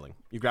 continue sailing?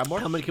 You grab more?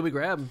 How many can we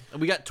grab?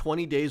 We got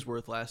 20 days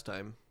worth last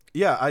time.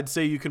 Yeah, I'd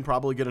say you can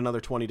probably get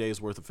another 20 days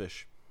worth of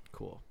fish.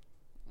 Cool.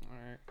 All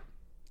right.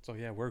 So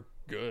yeah, we're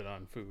good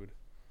on food.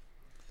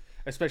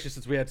 Especially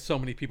since we had so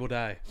many people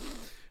die.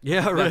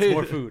 Yeah, right. That's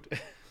more food.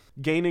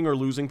 Gaining or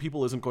losing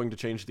people isn't going to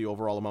change the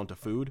overall amount of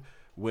food.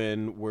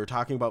 When we're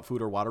talking about food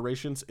or water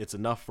rations, it's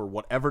enough for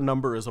whatever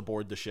number is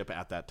aboard the ship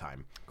at that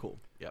time. Cool.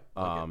 Yep.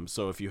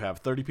 So if you have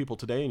 30 people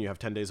today and you have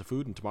 10 days of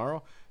food, and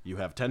tomorrow you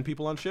have 10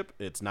 people on ship,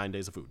 it's 9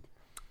 days of food.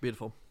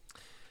 Beautiful.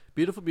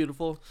 Beautiful,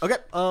 beautiful. Okay.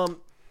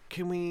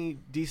 Can we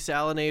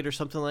desalinate or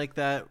something like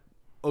that?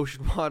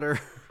 Ocean water?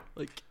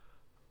 Like,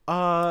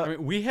 I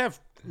mean, we have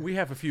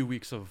a few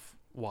weeks of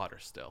water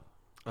still.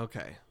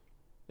 okay.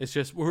 It's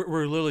just we're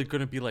literally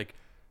going to be like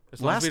as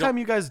long as Last we don't- time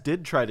you guys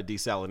did try to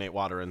desalinate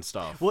water and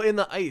stuff. Well, in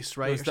the ice,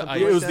 right? It was Or the something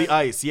ice. It like was that? the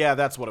ice. Yeah,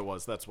 that's what it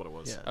was.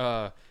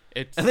 Yeah.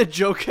 it's And then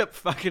Joe kept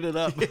fucking it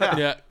up.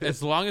 yeah,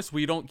 as long as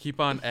we don't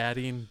keep on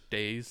adding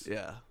days,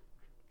 Yeah.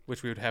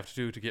 which we would have to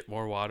do to get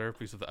more water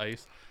because of the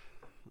ice,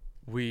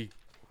 we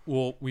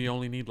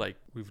only need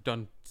we've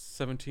done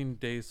 17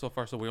 days so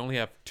far, so we only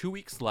have 2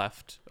 weeks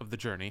left of the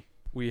journey.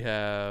 We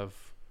have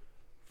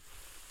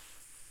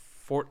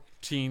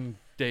 14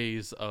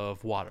 days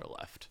of water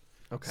left.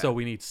 Okay. So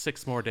we need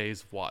 6 more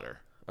days of water.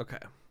 Okay.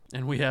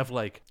 And we have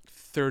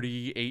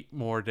 38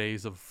 more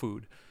days of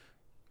food.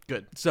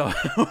 Good. So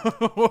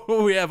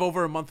we have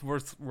over a month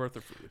worth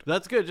of food.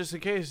 That's good, just in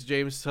case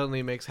James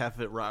suddenly makes half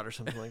of it rot or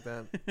something like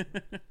that.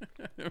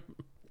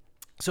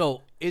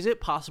 So, is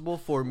it possible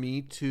for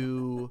me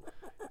to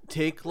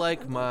take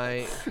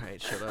my... All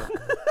right, shut up.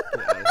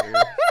 Get out of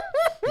here.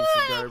 Piece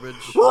of garbage.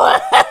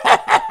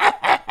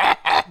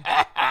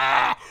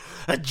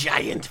 A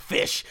giant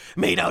fish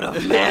made out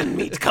of man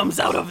meat comes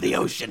out of the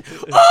ocean.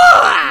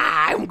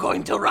 I'm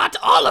going to rot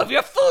all of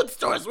your food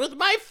stores with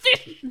my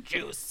fish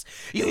juice.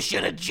 You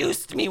should have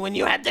juiced me when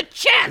you had the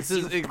chance.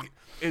 This is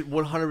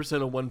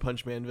 100% a One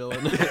Punch Man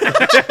villain.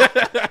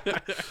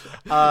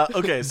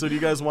 Okay, so do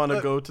you guys want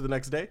to go to the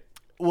next day?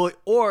 Well,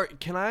 or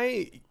can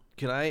I,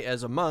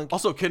 as a monk...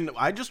 Also, can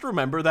I just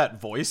remember that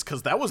voice?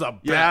 Because that was a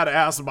Yeah.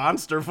 badass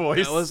monster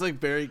voice. That was,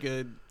 very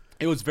good.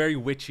 It was very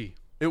witchy.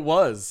 It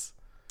was.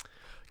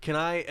 Can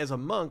I, as a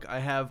monk, I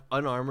have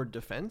unarmored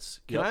defense?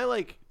 Can Yep.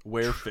 I,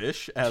 Wear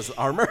fish as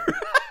armor?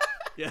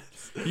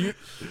 Yes. Can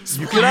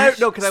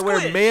Can I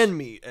wear man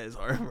meat as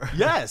armor?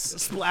 Yes.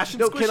 Splash and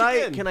No, squish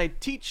it in. can I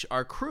teach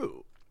our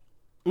crew?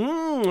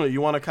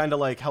 You want to kind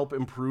of help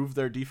improve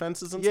their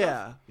defenses and stuff?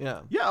 Yeah,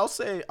 yeah. Yeah, I'll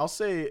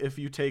say if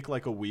you take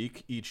a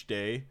week each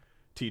day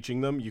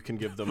teaching them, you can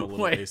give them a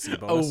little AC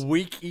bonus. a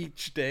week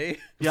each day?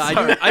 Yeah,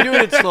 I do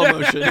it in slow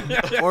motion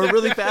or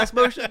really fast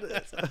motion.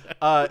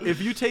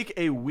 If you take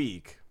a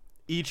week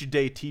each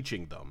day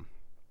teaching them,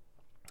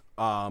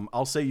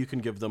 I'll say you can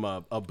give them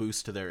a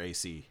boost to their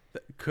AC.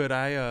 Could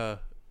I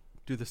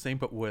do the same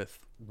but with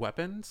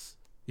weapons?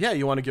 Yeah,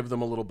 you want to give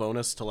them a little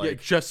bonus to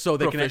Just so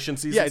they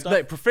proficiencies can and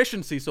stuff?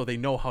 proficiency so they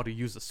know how to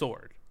use a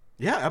sword.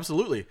 Yeah,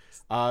 absolutely.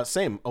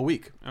 Same, a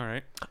week. All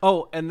right.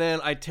 Oh, and then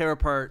I tear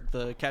apart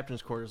the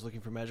captain's quarters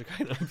looking for magic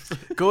items.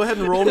 Go ahead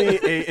and roll me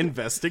a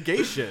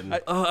investigation.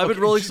 I've been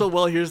rolling so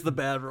well. Here's the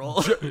bad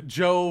roll.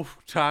 Joe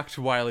talked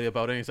to Wiley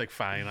about it. And he's like,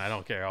 "Fine, I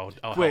don't care. I'll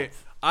Wait,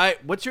 help."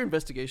 what's your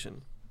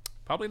investigation?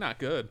 Probably not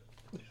good.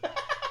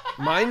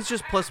 Mine's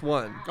just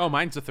 +1. Oh,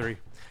 mine's a 3.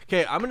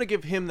 Okay, I'm gonna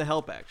give him the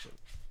help action.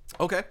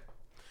 Okay.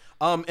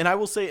 And I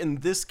will say in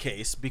this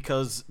case,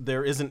 because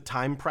there isn't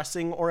time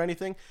pressing or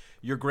anything,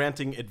 you're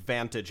granting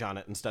advantage on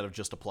it instead of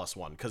just a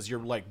 +1, because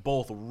you're like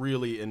both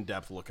really in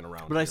depth looking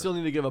around. But I here. still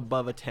need to give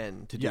above a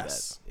 10 to do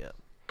Yes. that.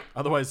 Yeah,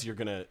 Otherwise, you're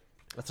gonna.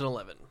 that's an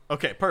 11.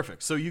 Okay,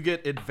 perfect. So you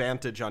get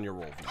advantage on your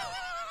roll now.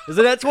 Is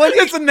it at 20?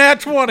 It's a nat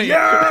 20.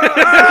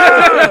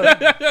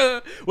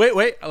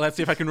 Wait. Let's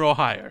see if I can roll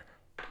higher.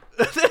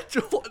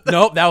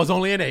 Nope, that was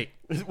only an 8.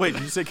 Wait,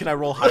 did you say can I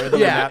roll higher than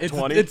Yeah, a nat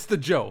 20? it's the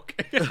joke.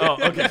 Oh,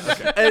 okay.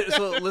 And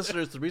so,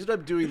 listeners, the reason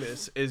I'm doing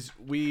this is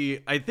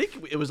I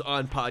think it was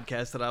on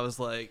podcast that I was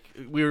like,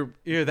 we were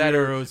Either that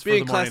or it was for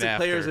being the morning classic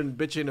players after. and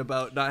bitching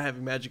about not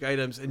having magic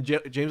items, and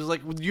James was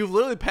like, well, you've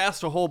literally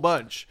passed a whole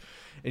bunch,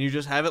 and you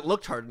just haven't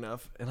looked hard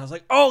enough. And I was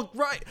like, oh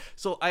right.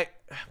 So I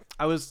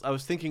was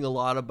thinking a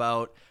lot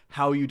about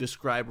how you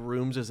describe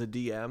rooms as a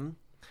DM.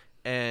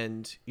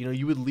 And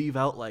you would leave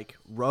out like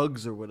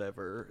rugs or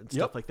whatever and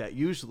stuff Yep. like that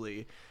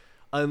usually,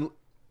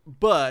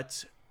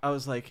 but I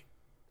was like,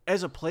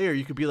 as a player,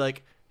 you could be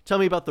like, "Tell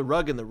me about the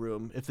rug in the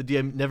room." If the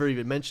DM never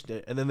even mentioned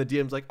it, and then the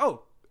DM's like,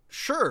 "Oh,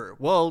 sure.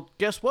 Well,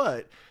 guess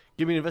what?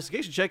 Give me an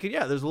investigation check, and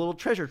yeah, there's a little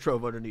treasure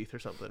trove underneath or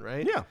something,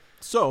 right?" Yeah.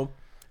 So,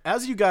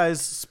 as you guys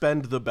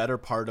spend the better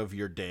part of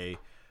your day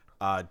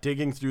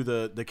digging through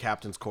the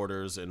captain's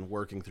quarters and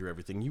working through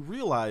everything, you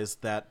realize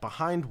that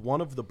behind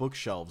one of the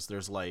bookshelves,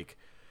 there's like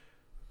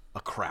a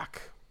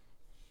crack.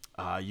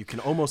 You can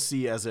almost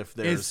see as if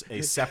there's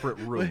a separate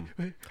room.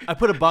 I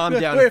put a bomb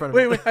down in front of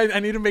him. Wait. I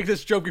need to make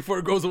this joke before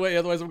it goes away.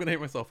 Otherwise, I'm going to hate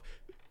myself.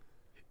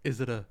 Is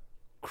it a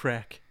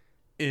crack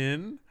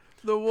in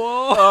the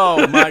wall?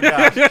 Oh my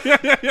gosh.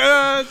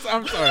 Yes,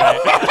 I'm sorry.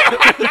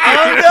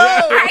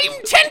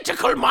 I'm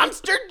Tentacle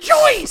Monster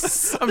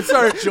Joyce! I'm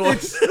sorry,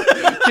 Joyce.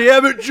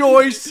 Damn it,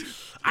 Joyce!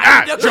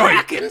 I'm the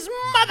Joyce. Kraken's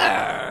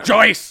mother!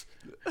 Joyce!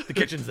 The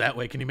kitchen's that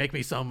way. Can you make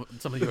me some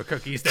of your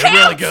cookies? They're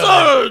really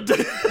good.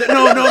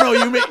 No.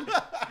 You make.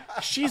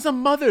 She's a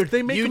mother.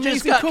 They make You amazing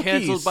just got cookies.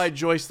 canceled by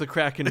Joyce the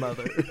Kraken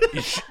mother.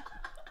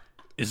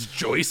 Is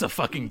Joyce a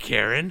fucking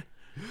Karen?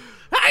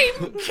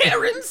 I'm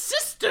Karen's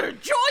sister,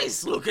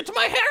 Joyce! Look at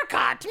my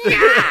haircut!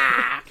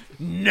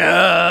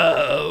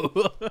 No.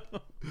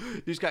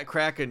 You just got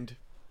krakened.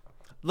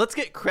 Let's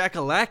get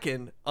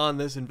crack-a-lackin' on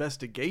this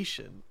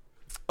investigation.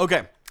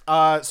 Okay.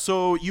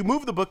 So you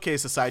move the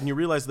bookcase aside and you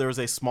realize there is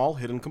a small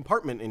hidden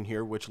compartment in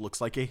here which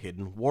looks like a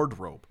hidden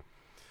wardrobe.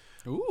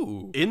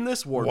 Ooh. In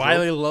this wardrobe,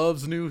 Wiley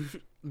loves new.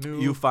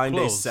 you find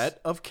clothes. a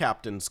set of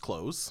captain's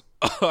clothes.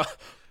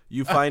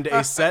 You find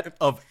a set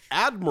of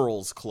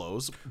admiral's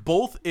clothes,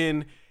 both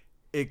in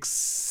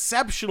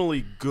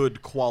exceptionally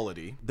good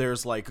quality.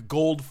 There's like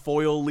gold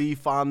foil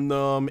leaf on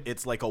them.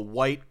 It's like a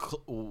white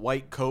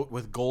coat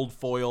with gold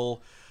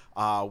foil,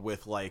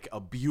 with like a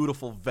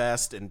beautiful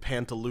vest and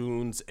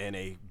pantaloons, and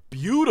a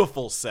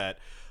beautiful set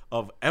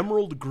of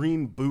emerald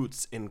green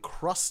boots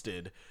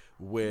encrusted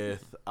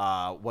with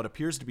what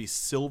appears to be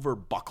silver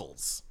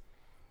buckles.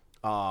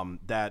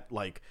 That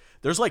like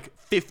there's like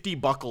 50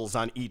 buckles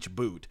on each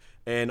boot,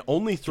 and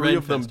only 3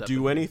 of them fenced up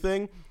do in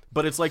anything.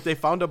 But it's like they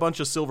found a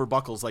bunch of silver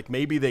buckles. Like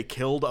maybe they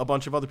killed a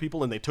bunch of other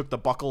people and they took the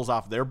buckles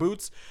off their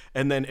boots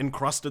and then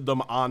encrusted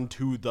them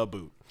onto the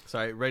boot.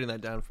 Sorry, writing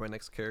that down for my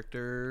next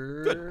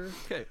character. Good.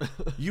 Okay.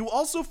 You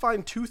also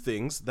find 2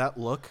 things that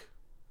look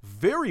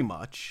very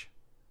much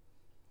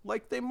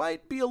like they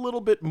might be a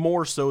little bit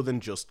more so than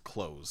just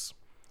clothes.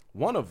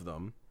 One of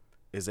them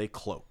is a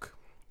cloak.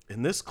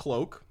 And this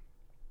cloak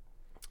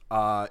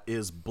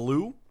is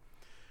blue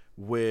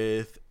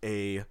with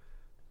a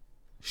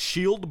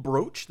shield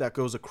brooch that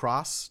goes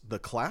across the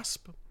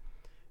clasp.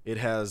 It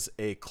has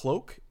a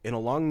cloak, and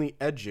along the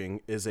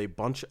edging is a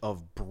bunch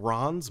of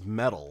bronze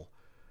metal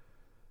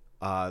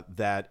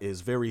that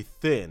is very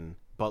thin,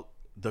 but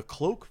the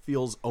cloak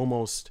feels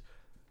almost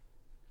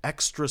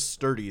extra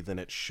sturdy than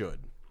it should.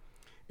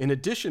 In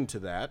addition to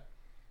that,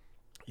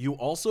 you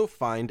also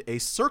find a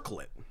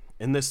circlet,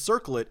 and this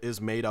circlet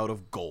is made out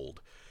of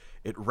gold.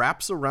 It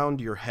wraps around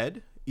your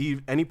head.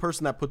 Any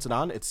person that puts it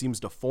on, it seems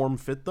to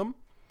form-fit them,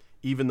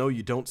 even though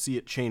you don't see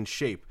it change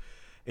shape.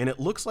 And it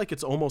looks like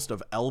it's almost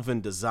of elven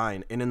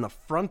design. And in the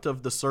front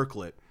of the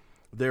circlet,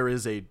 there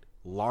is a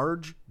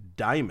large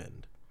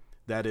diamond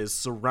that is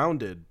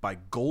surrounded by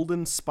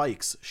golden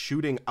spikes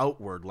shooting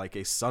outward like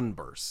a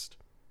sunburst.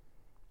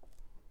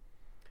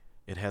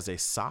 It has a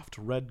soft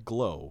red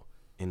glow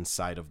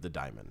inside of the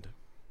diamond.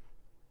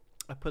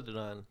 I put it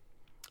on.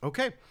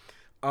 Okay.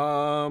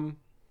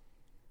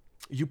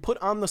 You put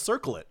on the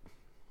circlet.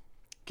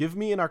 Give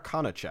me an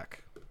Arcana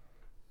check.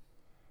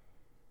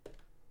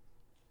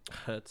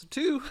 That's a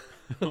 2.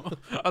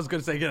 I was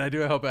gonna say, can I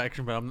do a help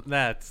action, but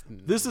that's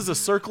This is a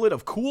circlet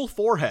of cool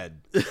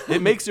forehead.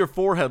 It makes your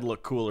forehead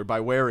look cooler by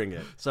wearing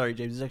it. Sorry,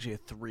 James. It's actually a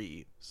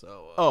 3.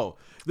 So Oh,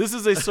 this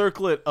is a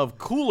circlet of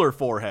cooler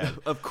forehead.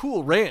 of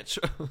Cool Ranch.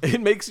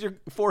 It makes your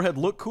forehead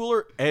look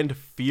cooler and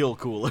feel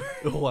cooler.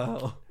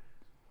 Wow.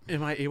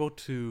 Am I able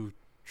to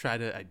try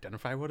to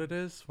identify what it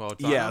is? Well,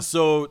 it's Yeah, on?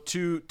 so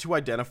to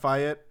identify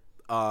it,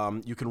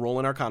 you can roll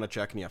an Arcana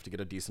check, and you have to get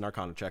a decent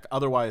Arcana check.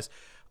 Otherwise,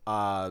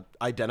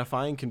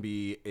 identifying can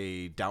be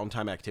a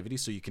downtime activity,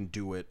 so you can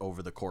do it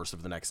over the course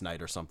of the next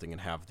night or something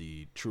and have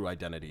the true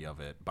identity of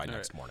it by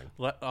next morning.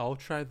 I'll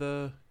try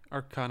the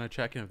Arcana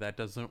check, and if that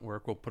doesn't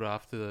work, we'll put it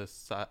off to the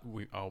side.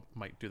 I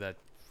might do that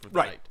for the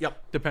Right, night.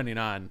 yep. Depending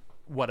on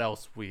what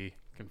else we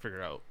can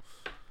figure out.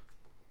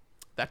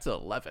 That's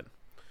 11.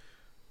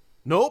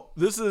 Nope,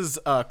 this is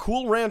a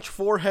Cool Ranch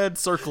forehead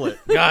circlet.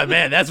 God,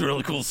 man, that's a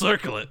really cool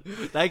circlet.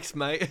 Thanks,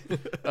 mate.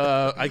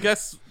 I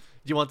guess, Do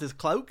you want this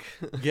cloak?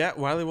 yeah,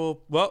 Wiley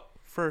will. Well,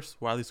 first,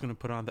 Wiley's going to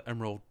put on the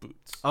emerald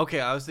boots. Okay,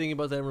 I was thinking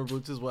about the emerald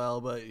boots as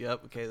well, but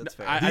yep. Okay, that's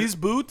fair. These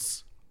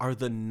boots are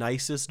the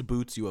nicest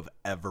boots you have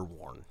ever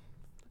worn.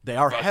 They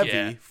are heavy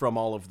yeah. from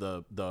all of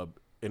the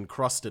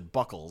encrusted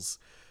buckles,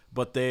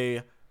 but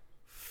they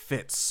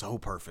fit so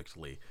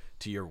perfectly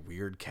to your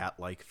weird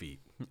cat-like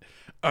feet.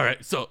 All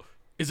right, so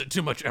is it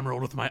too much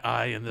emerald with my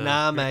eye and the?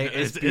 Nah, mate,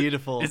 it's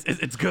beautiful. It's good.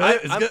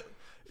 It's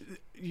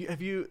good.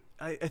 Have you?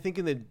 I think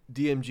in the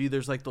DMG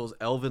there's like those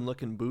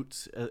elven-looking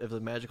boots of the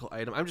magical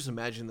item. I'm just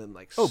imagining them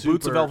like Oh,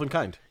 boots of elven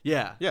kind.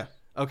 Yeah. Yeah.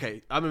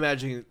 Okay, I'm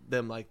imagining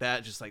them like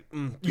that, just like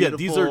Yeah,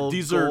 these are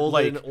golden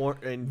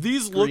like and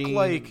these look green.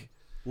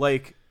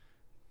 like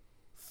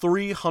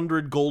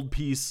 300 gold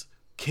piece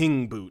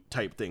king boot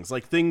type things,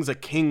 like things a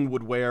king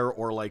would wear,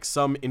 or like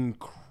some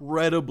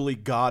incredibly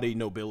gaudy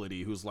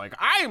nobility who's like,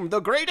 I'm the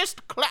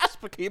greatest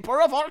clasp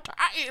keeper of all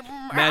time.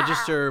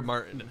 Magister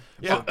Martin.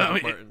 Yeah. I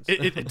mean, Martins.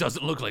 it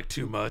doesn't look like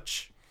too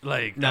much.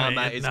 Like, Nah, I mean,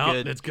 mate, it's no,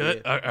 good. It's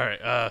good. Yeah. All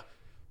right.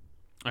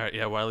 All right.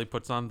 Yeah. Wiley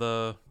puts on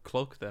the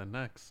cloak then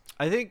next.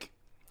 I think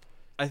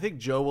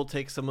Joe will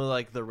take some of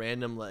like the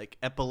random like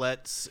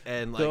epaulets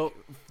and like So-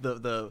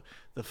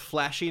 the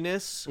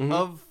flashiness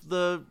of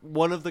the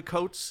one of the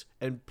coats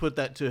and put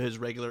that to his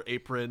regular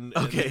apron.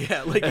 and- Okay,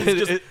 yeah, like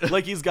he's just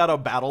like he's got a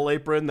battle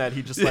apron that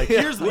he just like,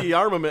 here's the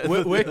armament,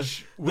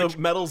 the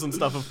medals and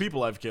stuff of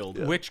people I've killed.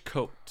 Which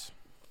coat?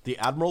 The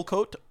admiral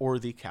coat or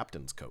the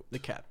captain's coat? the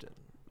captain.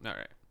 All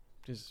right.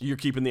 You're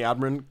keeping the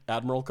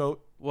admiral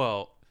coat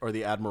Well, or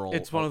the admiral?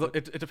 it's one of the.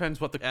 It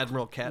depends what the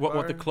Admiral Cat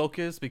what the Bar? cloak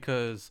is,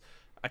 because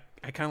I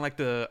kind of like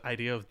the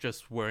idea of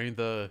just wearing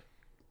the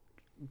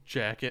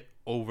jacket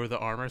over the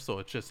armor, so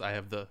it's just I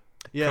have the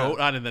Yeah. coat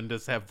on and then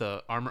just have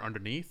the armor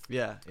underneath.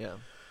 Yeah,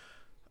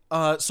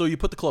 yeah. So you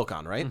put the cloak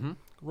on, right?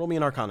 Roll me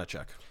an Arcana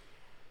check.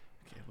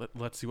 Okay,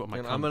 let's see what my.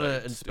 And I'm gonna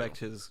combats inspect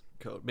do. his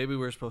coat. Maybe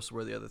we're supposed to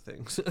wear the other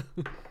things.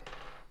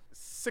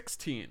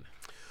 16.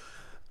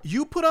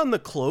 You put on the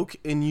cloak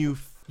and you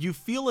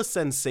feel a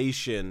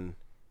sensation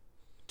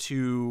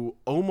to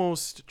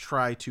almost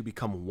try to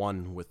become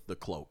one with the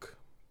cloak.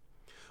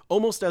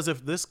 Almost as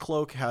if this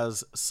cloak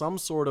has some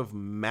sort of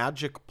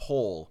magic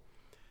pull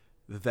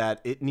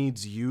that it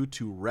needs you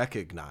to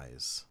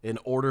recognize in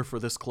order for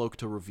this cloak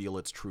to reveal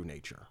its true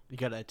nature. You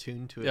gotta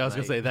attune to it. Yeah, I was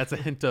gonna mate. say that's a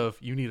hint of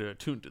you need to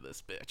attune to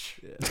this bitch.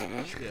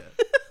 Yeah.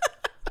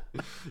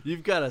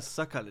 You've got to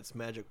suck on its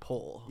magic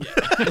pole.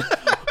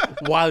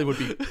 Wiley would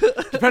be,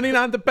 depending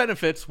on the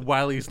benefits.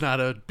 Wiley's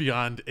not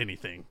beyond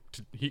anything.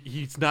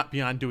 He's not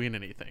beyond doing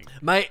anything.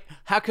 Mate,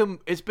 how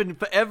come it's been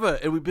forever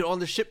and we've been on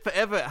the ship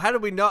forever? How do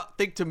we not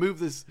think to move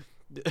this?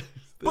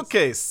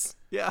 Bookcase.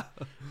 Yeah.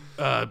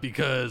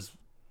 Because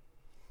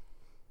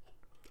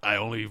I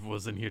only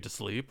was in here to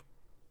sleep.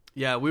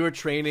 Yeah, we were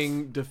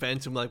training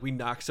defense and like we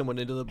knocked someone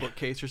into the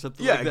bookcase or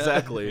something Yeah, like that.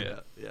 exactly.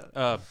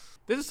 Yeah.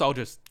 This is all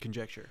just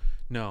Conjecture.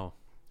 no.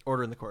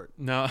 Order in the court.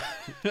 No.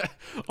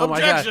 Oh my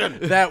Objection!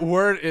 god. That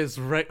word is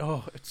right.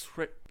 Oh, it's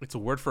right. It's a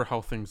word for how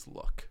things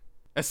look.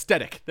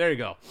 Aesthetic. There you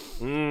go.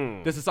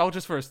 This is all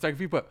just for aesthetic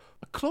view, but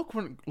a cloak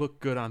wouldn't look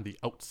good on the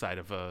outside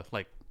of a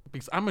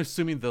because I'm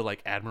assuming the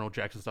like Admiral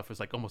Jackson stuff is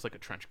like almost like a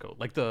trench coat,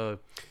 like the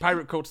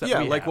pirate coats that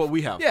Yeah, we like have. what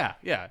we have. Yeah.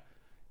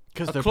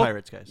 Because A they're cloak-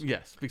 pirates, guys.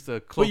 Yes, because the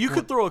cloak. But you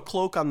could throw a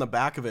cloak on the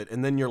back of it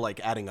and then you're like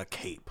adding a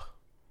cape.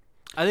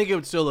 I think it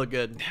would still look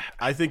good.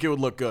 I think it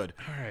would look good.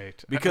 All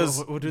right.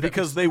 Because We'll do that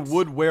because they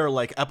would wear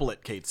like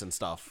epaulet capes and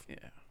stuff. Yeah.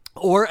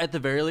 Or at the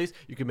very least,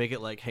 you can make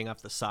it like hang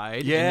off the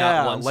side. and Yeah,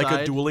 not one like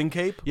side. a dueling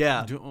cape.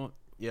 Yeah.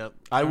 Yep.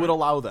 I would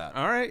allow that.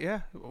 All right.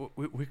 Yeah.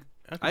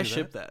 I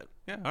ship that.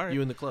 Yeah. All right.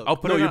 You and the cloak. I'll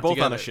put No, it you're on both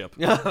on a together. ship.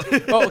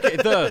 Oh,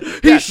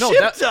 okay.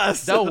 shipped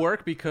us! That'll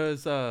work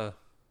because it'll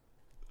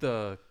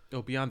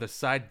be on the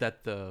side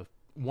that the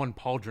one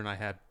pauldron I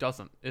have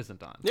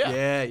isn't on.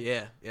 Yeah.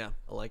 Yeah.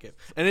 I like it.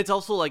 And it's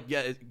also like,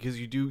 because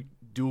you do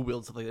dual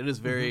wield stuff like that. It is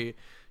very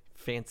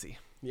fancy.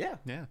 Yeah.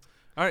 Yeah.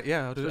 All right.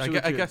 Yeah. I'll do, Especially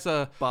with I your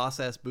guess. Boss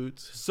ass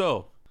boots.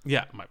 So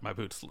yeah, my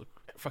boots look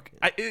fucking.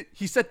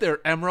 He said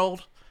they're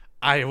emerald.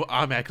 I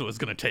automatically was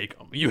gonna take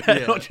them. You had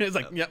Yeah. no chance.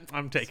 Like, yep,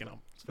 I'm taking them.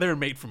 They're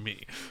made for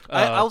me.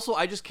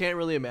 I just can't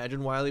really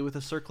imagine Wiley with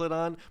a circlet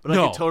on, but I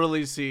No. can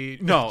totally see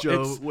No,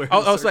 Joe wearing I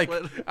a was like,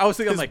 circlet. I was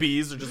thinking, His like,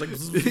 bees are just like.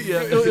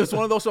 Yeah. it was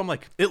one of those. So I'm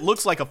like, It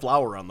looks like a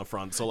flower on the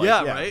front. So like,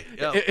 yeah, yeah, right.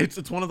 Yeah.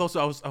 it's one of those. So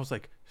I was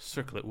like,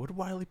 circlet. Would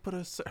Wiley put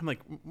a? I'm like,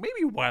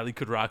 maybe Wiley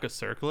could rock a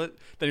circlet.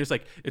 Then he was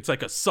like, it's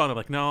like a sun. I'm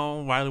like,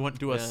 no, Wiley wouldn't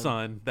do a Yeah.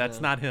 sun. That's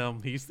not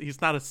him.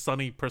 He's not a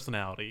sunny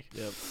personality.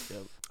 Yep.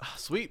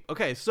 Sweet.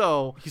 Okay,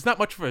 so He's not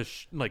much for a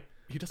like.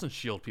 He doesn't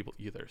shield people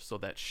either. So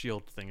that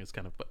shield thing is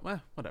kind of, but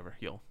whatever.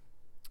 He'll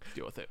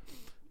deal with it.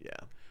 yeah,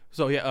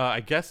 So yeah, I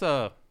guess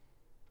I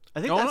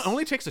think it that's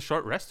only takes a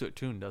short rest to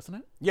attune, doesn't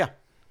it? yeah.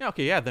 Yeah.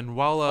 Okay. Yeah. Then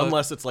while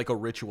Unless it's like a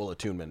ritual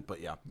attunement,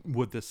 but yeah.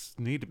 would this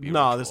need to be? A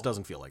No, ritual? this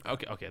doesn't feel like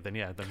that. Okay. Then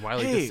yeah. Then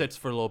Wiley Hey. just sits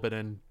for a little bit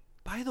and.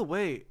 By the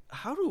way,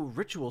 how do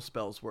ritual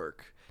spells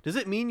work? Does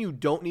it mean you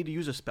don't need to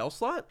use a spell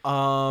slot?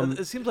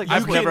 It seems like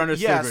I've that's never what-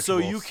 understood Yeah, so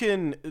you rituals.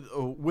 can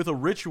with a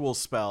ritual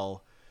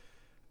spell,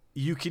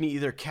 you can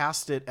either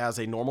cast it as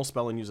a normal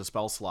spell and use a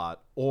spell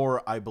slot,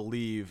 or I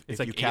believe It's if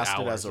like you 8 cast it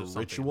hours as a or something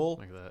ritual,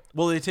 like that.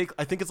 well, they take.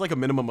 I think it's like a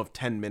minimum of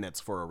 10 minutes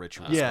for a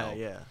ritual Yeah, spell.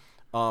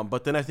 yeah,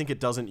 But then I think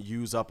it doesn't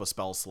use up a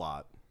spell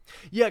slot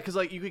yeah. Because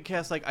like you could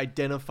cast like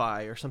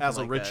identify or something as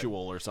a like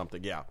ritual or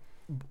something. Yeah.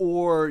 that.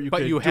 Or you But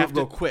could you do have it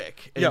real to-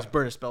 quick and Yeah. just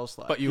burn a spell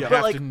slot. But you Yeah.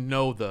 have like, to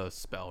know the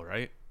spell,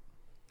 right?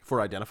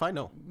 For identify,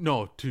 no.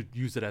 No, to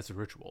use it as a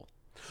ritual.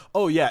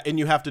 Oh yeah, and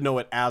you have to know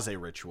it as a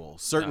ritual.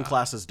 Certain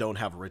classes don't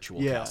have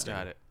ritual Yeah. casting.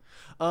 Got it.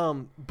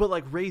 but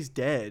like Raise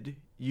Dead,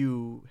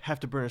 you have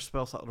to burn a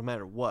spell slot no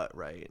matter what,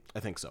 right? I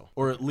think so,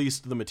 or at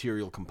least the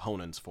material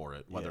components for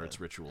it, whether Yeah. it's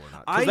ritual or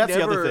not. I Because that's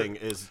the other never- thing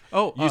is,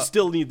 Oh, you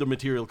still need the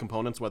material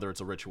components, whether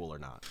it's a ritual or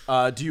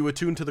not. Do you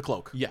attune to the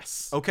cloak?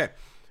 Yes. Okay.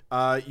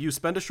 You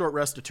spend a short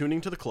rest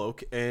attuning to the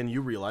cloak, and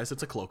you realize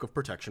it's a cloak of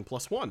protection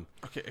 +1.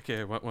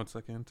 Okay. One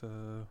second.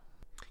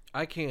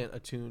 I can't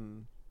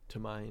attune to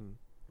mine,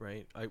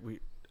 right?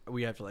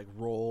 We have to like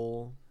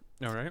roll.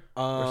 All right.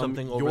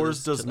 something over Yours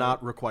this does to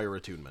not require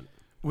attunement.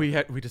 We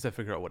just have to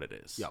figure out what it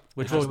is. Yeah,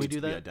 Which it has was to we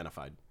do be that?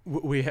 identified.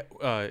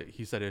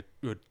 he said it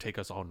would take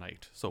us all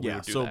night, so we Yeah,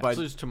 would do so that. by-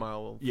 So just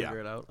tomorrow we'll Yeah.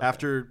 figure it out.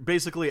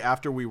 Okay.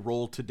 After we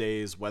roll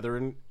today's weather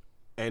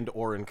and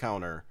or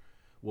encounter,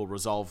 we'll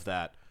resolve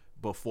that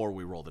before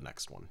we roll the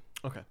next one.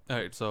 Okay. all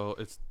right. So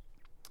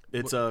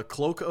It's a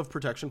cloak of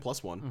protection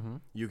 +1. Mm-hmm.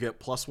 You get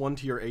 +1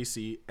 to your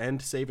AC and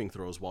saving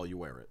throws while you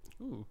wear it.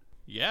 ooh,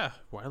 yeah.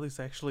 Wiley's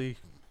actually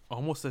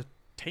almost a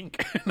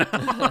tank.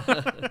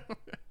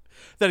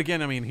 Then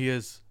again, I mean, he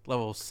is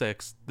level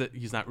 6. That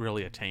he's not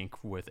really a tank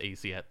with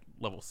AC at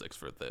level 6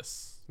 for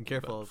this. Be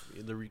careful,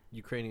 the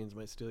Ukrainians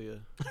might steal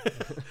you.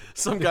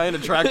 Some guy in a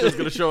tractor is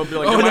going to show up and be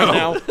like, Oh "Come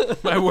on no, now."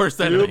 my worst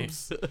enemy.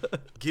 Oops.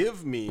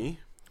 Give me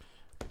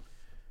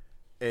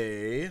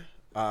a.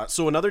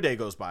 So another day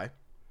goes by.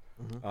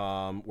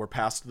 We're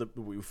past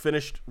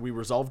we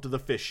resolved the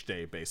fish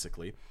day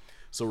basically.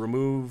 So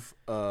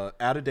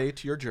add a day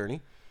to your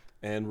journey,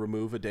 and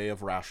remove a day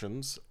of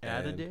rations.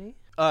 Add a and- day?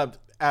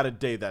 Add a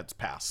day that's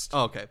passed.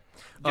 Oh, okay.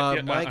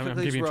 Yeah, my I'm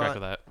calculations keeping were track on-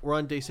 of that. We're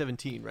on day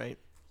 17, right?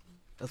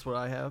 That's what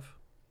I have.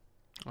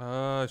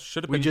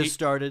 Should have We been just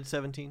started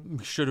 17.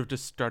 We should have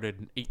just started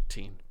in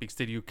 18 because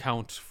did you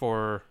count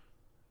for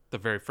the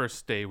very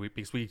first day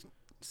because we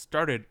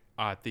started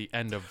at the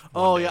end of one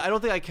Oh day. yeah, I don't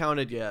think I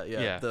counted yet.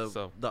 Yeah, Yeah, the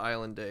so- the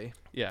island day.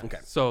 Yeah. Okay.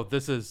 So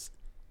this is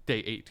day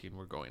 18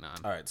 we're going on.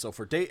 All right. So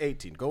for day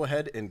 18, go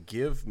ahead and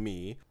give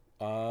me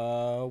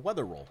a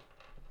weather roll.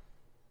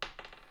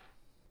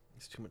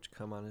 There's too much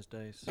cum on his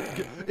dice.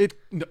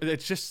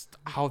 It's just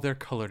how they're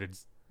colored.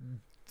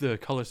 The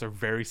colors are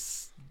very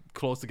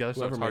close together,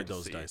 so Whoever it's hard made to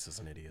those see. dice is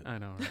an idiot. I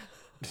know.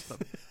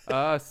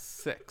 Right?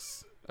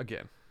 6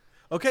 again.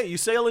 Okay, you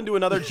sail into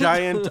another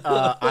giant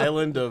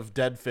island of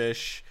dead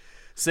fish.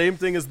 Same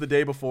thing as the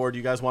day before. Do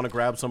you guys want to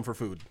grab some for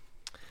food?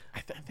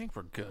 I think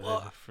we're good.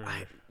 for...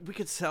 We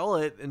could sell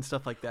it and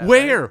stuff like that.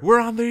 Where? right? We're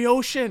on the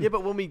ocean. Yeah,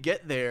 but when we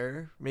get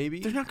there, maybe.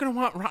 They're not gonna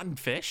want rotten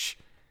fish.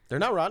 They're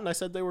not rotten. I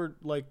said they were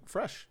like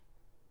fresh.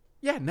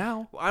 Yeah,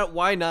 now.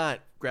 Why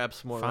not grab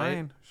some more? Fine,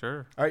 Right?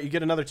 sure, All right, you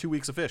get another 2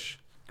 weeks of fish.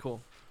 Cool.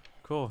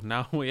 cool.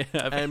 Now we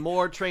have. And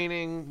more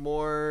training,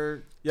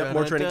 more. Yep,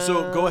 more training. So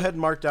dun-dun-dun. go ahead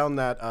and mark down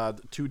that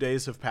 2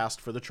 days have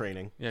passed for the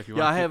training. Yeah, if you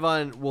Yeah, want. I have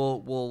on.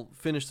 We'll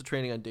finish the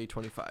training on day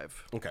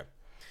 25. Okay.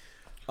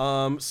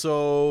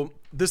 So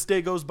this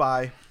day goes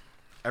by.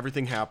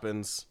 Everything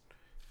happens.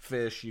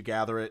 Fish, you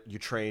gather it, you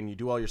train, you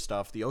do all your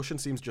stuff. The ocean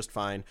seems just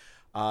fine.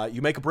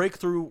 You make a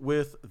breakthrough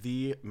with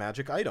the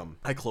magic item.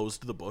 I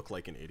closed the book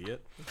like an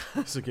idiot.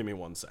 So give me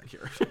 1 sec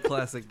here.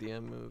 Classic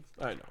DM move.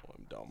 I know,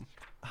 I'm dumb.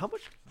 How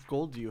much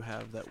gold do you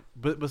have that?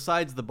 But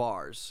besides the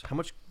bars, how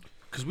much?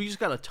 Because we just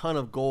got a ton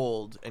of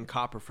gold and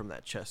copper from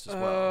that chest as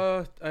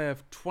well. I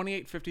have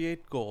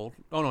 2858 gold.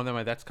 Oh no, never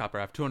mind. That's copper.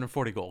 I have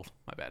 240 gold.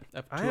 My bad.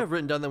 I have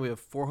written down that we have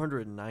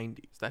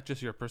 490. Is that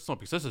just your personal?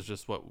 Because this is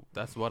just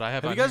that's what I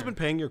have. Have on you guys here. been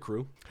paying your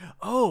crew?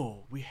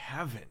 Oh, we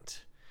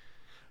haven't,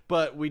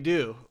 but we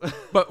do.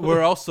 But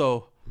we're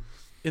also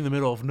in the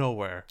middle of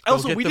nowhere. Go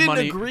Also, get we the didn't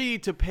money, agree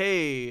to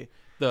pay.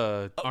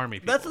 the army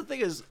people. That's the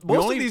thing is,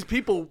 most only- of these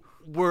people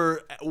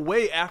were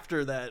way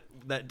after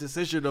that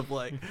decision of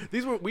like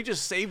we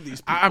just saved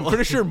these people. I'm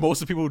pretty sure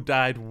most of the people who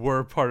died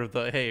were part of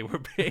the, hey, we're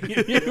paying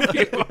you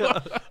people.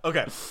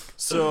 Okay,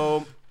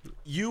 so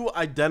you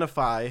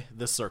identify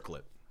the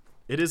circlet.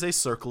 It is a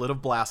circlet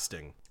of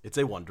blasting. It's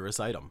a wondrous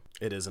item.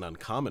 It is an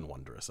uncommon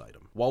wondrous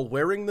item. While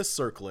wearing the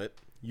circlet,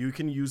 you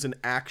can use an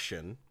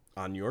action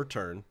on your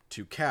turn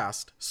to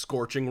cast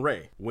Scorching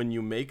Ray. When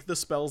you make the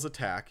spell's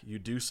attack, you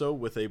do so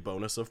with a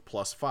bonus of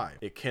 +5.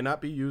 It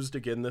cannot be used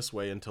again this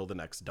way until the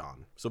next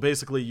dawn. So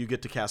basically, you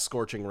get to cast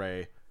Scorching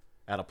Ray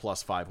at a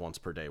 +5 once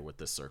per day with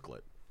this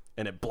circlet.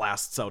 And it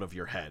blasts out of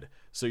your head.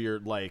 So you're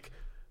like...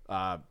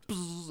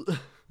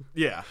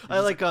 yeah. I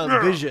like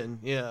vision.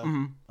 Yeah.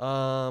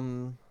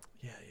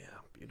 Yeah.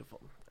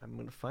 Beautiful. I'm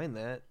gonna find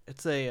that.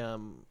 It's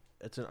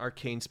an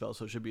arcane spell,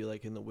 so it should be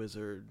like in the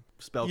wizard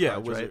spell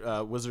cards, wizard,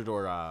 right? Wizard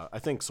or I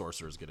think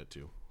sorcerers get it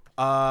too.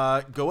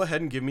 Go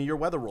ahead and give me your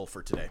weather roll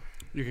for today.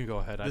 You can go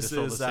ahead. I This just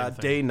rolled is the same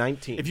thing. day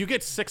 19. If you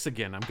get 6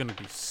 again, I'm gonna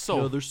be so.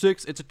 No, there's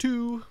 6. It's a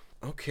 2.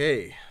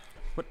 Okay.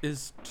 What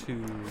is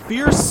 2?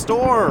 Fierce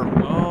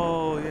storm.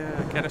 Oh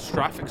yeah,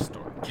 catastrophic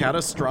storm.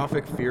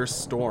 Catastrophic fierce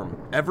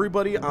storm.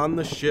 Everybody on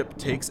the ship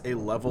takes a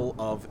level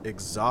of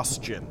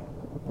exhaustion.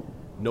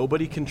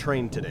 Nobody can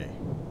train today.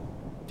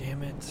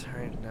 Damn it! All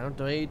right, now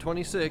day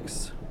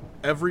 26.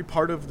 Every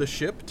part of the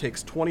ship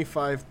takes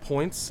 25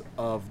 points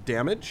of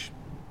damage.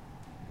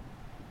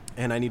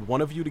 And I need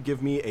one of you to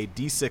give me a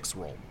d6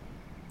 roll.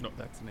 No,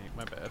 that's an 8.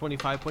 My bad.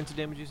 25 points of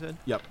damage, you said?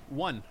 Yep.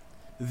 1.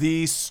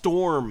 The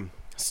storm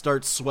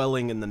starts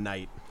swelling in the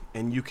night,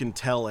 and you can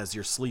tell as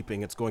you're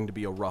sleeping it's going to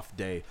be a rough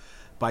day.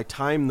 By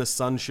time the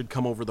sun should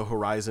come over the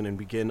horizon and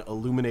begin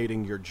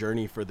illuminating your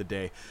journey for the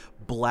day,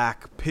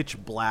 pitch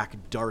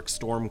black, dark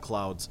storm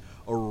clouds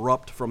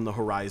erupt from the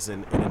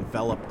horizon and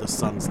envelop the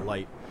sun's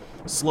light.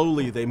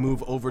 Slowly, they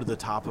move over the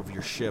top of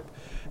your ship,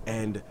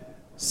 and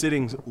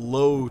sitting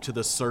low to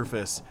the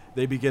surface,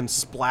 they begin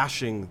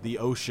splashing the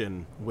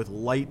ocean with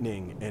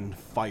lightning and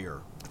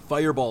fire.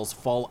 Fireballs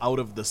fall out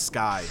of the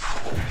sky.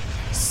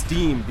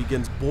 Steam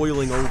begins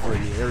boiling over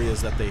in the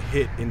areas that they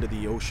hit into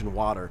the ocean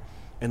water,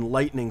 and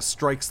lightning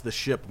strikes the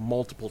ship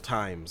multiple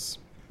times.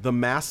 The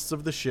masts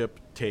of the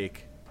ship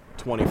take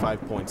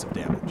 25 points of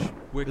damage.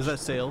 Which Is that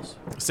sails?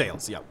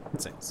 Sails, yeah,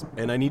 sails.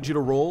 And I need you to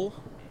roll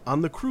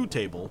on the crew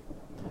table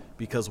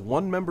because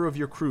one member of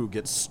your crew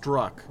gets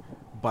struck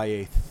by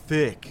a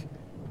thick,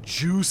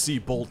 juicy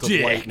bolt of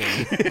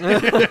lightning.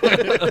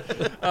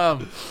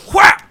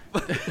 Whap!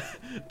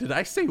 Did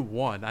I say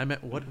 1? I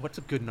meant what's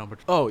a good number?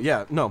 Oh,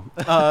 yeah, no.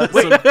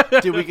 Wait,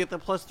 did we get the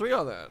 +3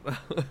 on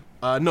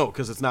that? No,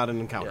 because it's not an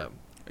encounter.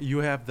 You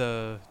have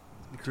the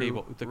crew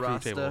table, the crew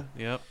Rasta. table.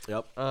 Yep.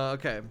 Yep.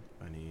 Okay.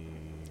 I need...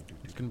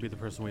 He's gonna be the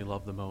person we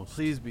love the most.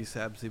 Please be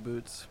Sabsy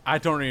Boots. I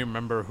don't even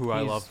remember who I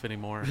He's- love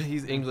anymore.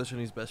 He's English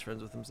and he's best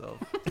friends with himself.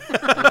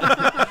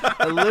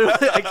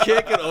 I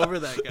can't get over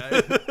that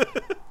guy.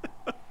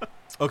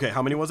 Okay,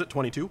 how many was it?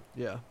 22?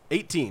 Yeah.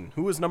 18.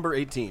 Who was number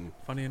 18?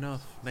 Funny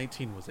enough,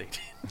 19 was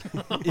 18.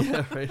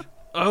 Yeah, right.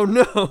 Oh,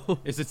 no.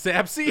 Is it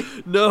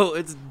Sapsy? No,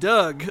 it's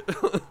Doug.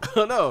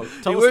 Oh, no.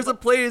 He wears a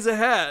plate as a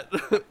hat.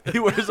 He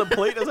wears a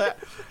plate as a...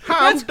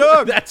 Hi, I'm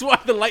Doug. That's why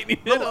the lightning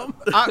hit him.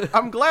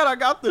 I'm glad I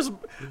got this.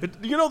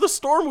 You know, the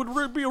storm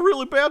would be a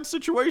really bad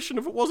situation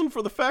if it wasn't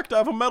for the fact I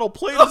have a metal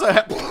plate as a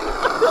hat.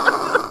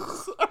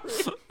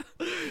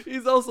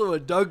 He's also a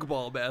Doug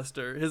Ball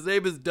master. His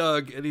name is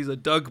Doug, and he's a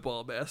Doug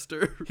Ball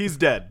master. He's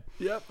dead.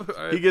 Yep.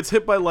 All right. He gets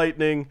hit by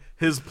lightning.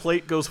 His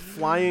plate goes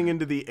flying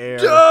into the air.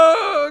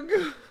 Doug!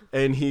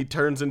 And he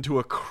turns into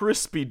a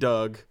crispy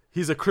Doug.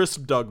 He's a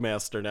crisp Doug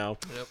master now.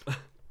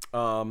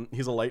 Yep.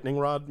 He's a lightning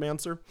rod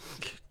mancer.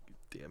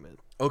 Damn it.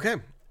 Okay.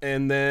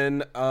 And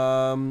then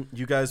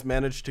you guys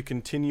manage to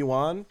continue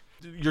on.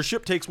 Your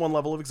ship takes 1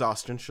 level of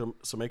exhaustion,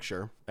 so make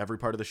sure. Every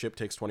part of the ship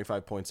takes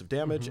 25 points of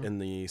damage,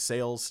 and the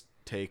sails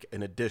take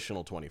an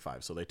additional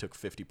 25, so they took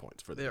 50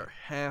 points for They them. are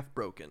half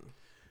broken.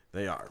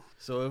 They are.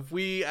 So if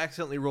we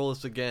accidentally roll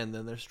this again,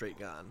 then they're straight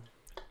gone.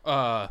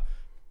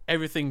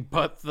 Everything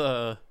but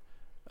the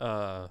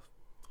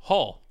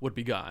hull would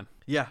be gone.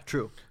 Yeah,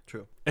 true.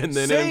 And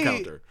then Say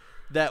encounter.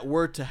 that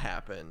were to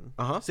happen.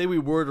 Say we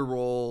were to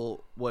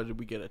roll, what did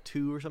we get, a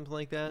 2 or something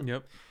like that?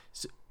 Yep.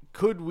 So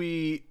could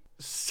we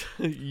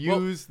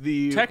use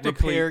the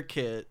technically- repair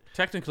kit?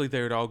 Technically,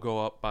 they would all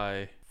go up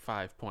by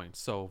 5 points,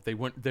 so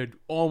they'd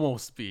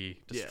almost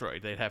be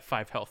destroyed. They'd have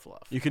 5 health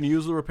left. You can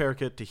use the repair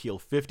kit to heal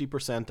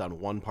 50% on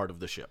one part of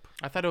the ship.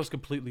 I thought it was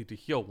completely to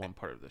heal one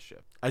part of the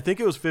ship. I think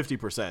it was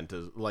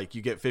 50%. Like,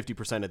 you get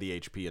 50% of the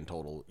HP in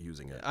total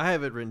using it. I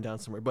have it written down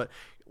somewhere, but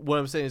what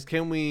I'm saying is,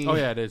 can we? Oh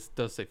yeah, it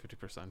does say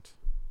 50%.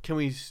 Can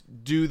we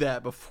do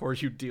that before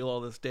you deal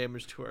all this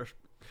damage to our?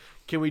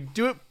 Can we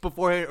do it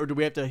beforehand, or do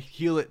we have to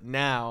heal it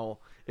now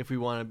if we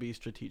want to be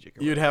strategic?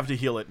 You'd have to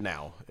heal it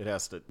now. It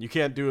has to. You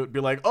can't do it. Be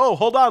like, oh,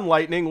 hold on,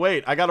 lightning.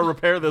 Wait, I got to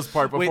repair this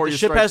part before Wait, the you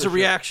ship strike has the a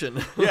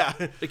reaction. Yeah,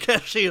 It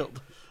can't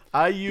shield.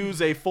 I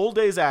use a full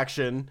day's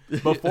action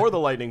before the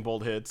lightning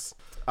bolt hits.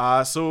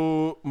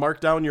 So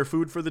mark down your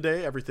food for the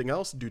day. Everything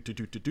else,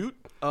 doot.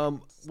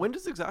 When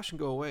does exhaustion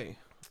go away?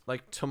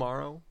 Like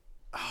tomorrow?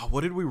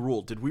 What did we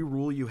rule? Did we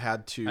rule you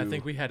had to? I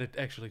think we had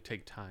to actually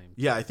take time.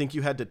 Yeah, I think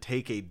you had to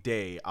take a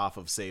day off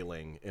of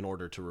sailing in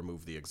order to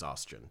remove the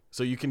exhaustion.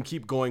 So you can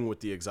keep going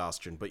with the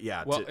exhaustion, but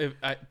yeah. Well,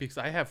 because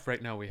I have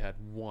right now we had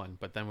one,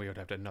 but then we would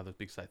have to another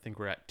because I think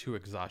we're at 2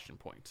 exhaustion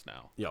points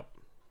now. Yep.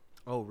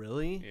 Oh,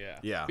 really? Yeah.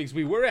 Yeah. Because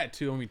we were at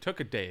 2 and we took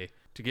a day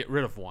to get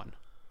rid of 1.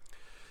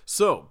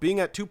 So, being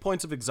at 2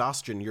 points of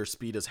exhaustion, your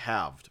speed is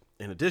halved.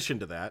 In addition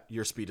to that,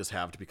 your speed is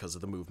halved because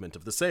of the movement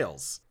of the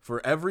sails.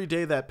 For every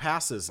day that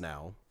passes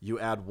now, you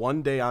add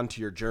 1 day onto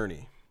your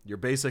journey. You're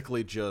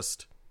basically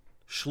just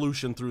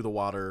slooshing through the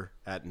water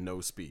at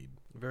no speed.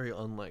 Very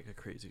unlike a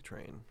crazy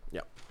train.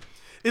 Yep.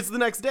 It's the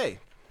next day.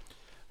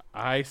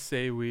 I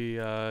say we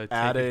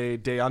Add a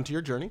day onto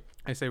your journey.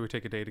 I say we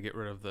take a day to get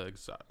rid of the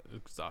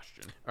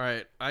exhaustion. All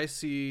right, I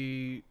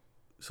see.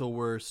 So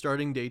we're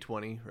starting day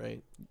 20,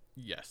 right?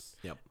 Yes.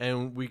 Yep.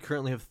 And we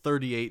currently have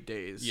 38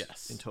 days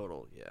Yes. in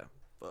total. Yeah.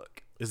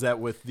 Fuck. Is that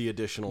with the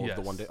additional of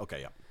the Yes. 1 day?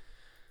 Okay, yeah.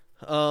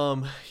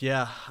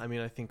 Yeah, I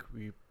mean, I think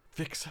we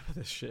fix some of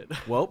this shit.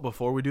 Well,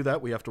 before we do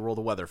that, we have to roll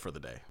the weather for the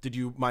day. Did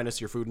you minus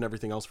your food and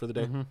everything else for the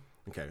day? Mm-hmm.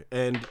 Okay.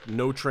 And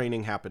no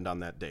training happened on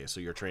that day, so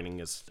your training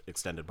is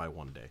extended by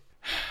 1 day.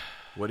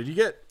 What did you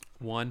get?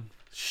 1.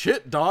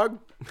 Shit, dog.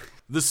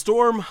 The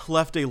storm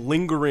left a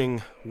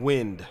lingering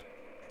wind.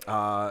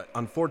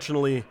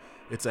 Unfortunately,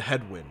 it's a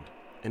headwind,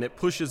 and it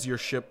pushes your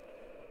ship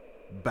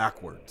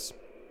backwards.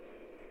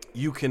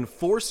 You can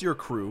force your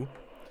crew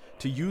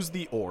to use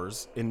the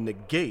oars and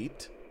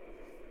negate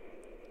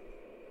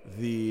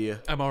the...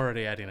 I'm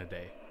already adding a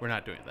day. We're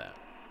not doing that.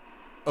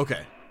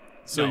 Okay.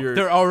 So No, you're...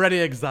 they're already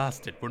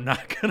exhausted. We're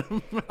not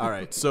gonna. All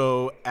right,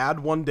 so add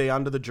 1 day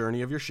onto the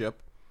journey of your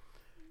ship.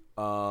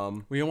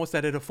 We almost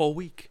added a full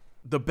week.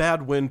 The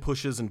bad wind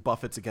pushes and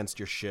buffets against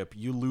your ship.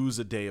 You lose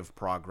a day of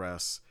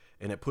progress,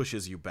 and it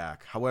pushes you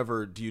back.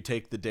 However, do you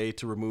take the day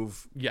to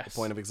remove Yes. the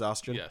point of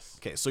exhaustion? Yes.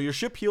 Okay, so your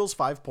ship heals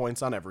 5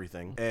 points on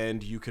everything,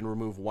 and you can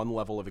remove 1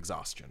 level of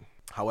exhaustion.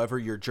 However,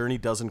 your journey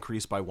does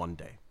increase by 1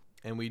 day.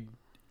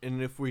 And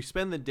if we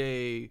spend the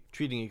day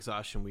treating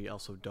exhaustion, we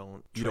also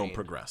don't You train. don't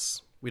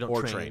progress. We don't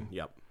or train.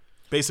 Yep.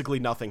 Basically,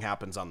 nothing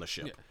happens on the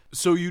ship. Yeah.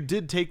 So you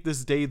did take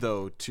this day,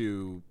 though,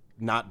 to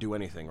not do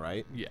anything,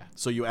 right? Yeah.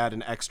 So you add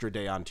an extra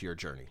day onto your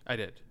journey. I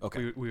did.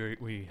 Okay.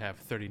 We have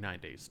 39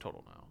 days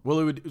total now. Well,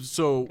 it would...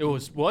 So... It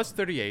was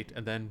 38,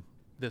 and then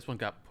this one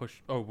got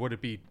pushed. Or would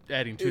it be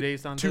adding 2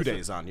 days on? 2 this?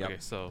 days on, yep. Okay,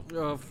 so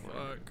Oh,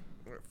 fuck.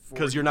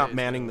 Because you're not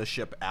manning the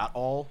ship at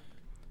all.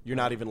 You're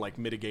not even like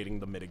mitigating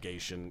the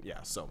mitigation.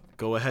 Yeah, so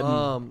go ahead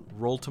and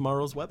roll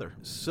tomorrow's weather.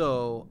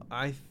 So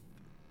I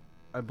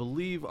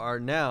believe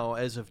now,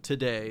 as of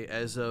today,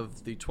 as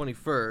of the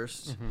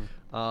 21st,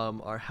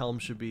 our helm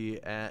should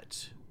be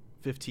at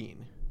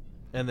 15,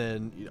 and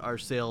then our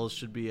sails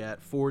should be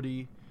at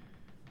 40.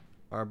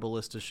 Our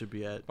ballista should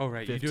be at oh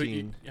right, 15.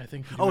 you do it. I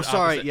think. You do Oh, it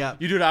sorry, opposite. yeah.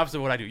 You do the opposite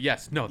of what I do.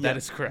 Yes, no, that Yep,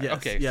 is correct. yes,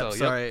 Okay, yep, so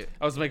sorry.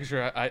 I was making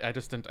sure. I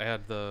just didn't. I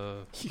had the.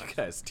 You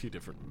guys, 2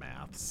 different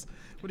maths.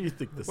 What do you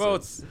think this Well,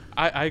 is? it's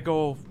I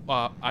go.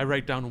 I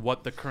write down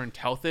what the current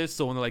health is.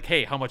 So when they're like,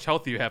 "Hey, how much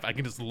health do you have?" I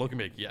can just look and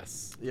make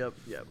yes, Yep.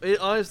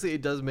 Honestly,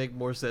 it does make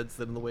more sense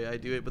than the way I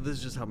do it, but this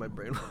is just how my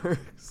brain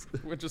works.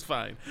 which is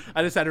fine.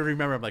 I just had to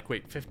remember. I'm like,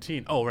 wait,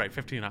 15. Oh, right,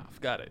 15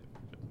 off. Got it.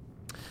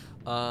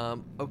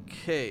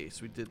 Okay,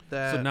 so we did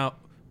that. So now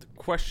the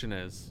question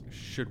is,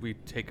 should we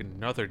take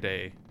another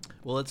day?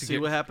 well, let's to see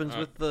get- what happens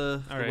with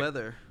the all right.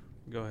 weather.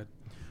 Go ahead.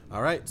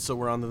 All right, so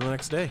we're on to the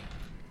next day.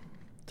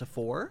 To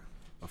 4?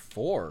 A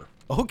 4.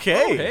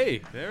 Okay. Oh,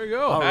 hey, there we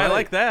go. All I right.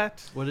 like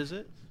that. What is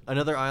it?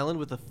 Another island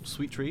with a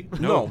sweet tree?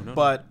 No, No,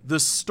 but the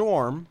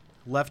storm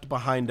left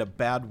behind a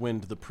bad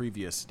wind the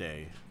previous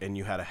day, and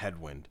you had a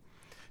headwind.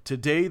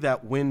 Today,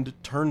 that wind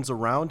turns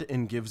around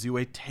and gives you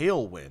a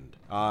tailwind.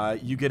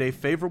 You get a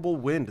favorable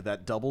wind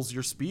that doubles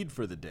your speed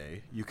for the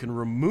day. You can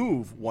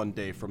remove 1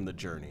 day from the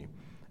journey.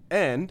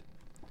 And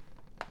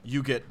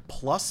you get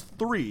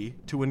 +3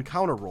 to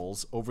encounter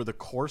rolls over the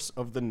course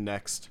of the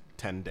next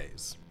 10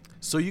 days.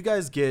 So you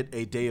guys get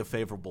a day of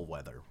favorable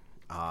weather.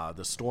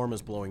 The storm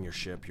is blowing your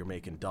ship. You're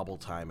making double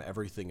time.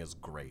 Everything is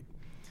great.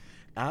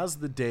 As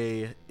the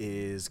day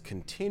is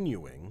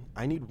continuing,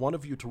 I need one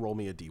of you to roll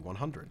me a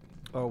D100.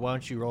 Or why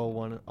don't you roll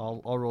one?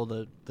 I'll roll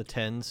the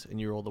 10s and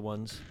you roll the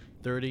 1s.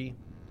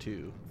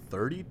 32.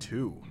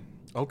 32.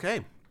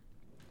 Okay.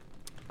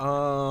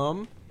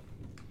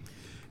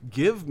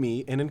 Give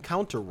me an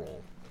encounter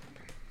roll.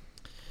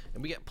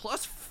 And we get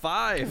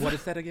 +5. What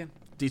is that again?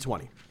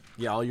 D20.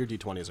 Yeah, all your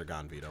D20s are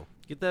gone, Vito.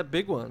 Get that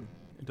big one.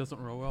 It doesn't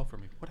roll well for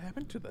me. What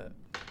happened to that?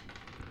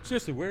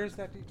 Seriously, where is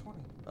that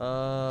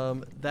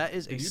D20? That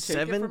is a Did you take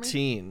it for me?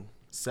 17.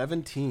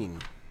 17.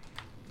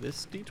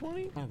 This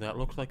D20? Oh, that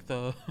looks like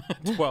the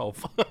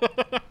 12.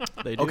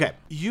 They do. Okay.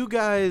 You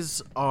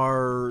guys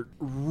are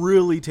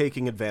really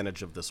taking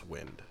advantage of this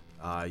wind.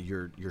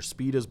 Your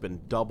speed has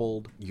been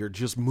doubled. You're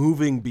just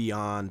moving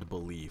beyond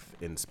belief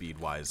in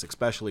speed-wise,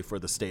 especially for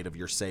the state of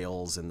your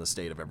sails and the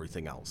state of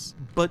everything else.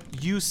 But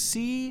you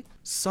see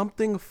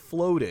something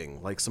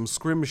floating, like some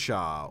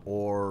scrimshaw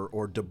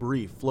or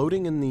debris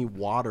floating in the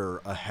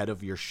water ahead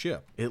of your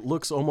ship. It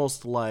looks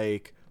almost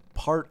like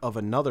part of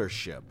another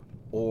ship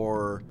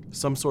or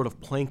some sort of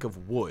plank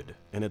of wood,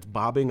 and it's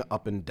bobbing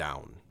up and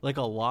down. Like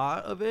a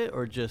lot of it,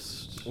 or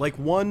just Like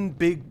one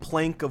big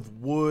plank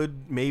of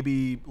wood,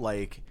 maybe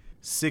like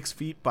 6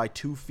 feet by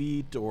 2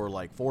 feet or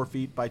like 4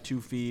 feet by 2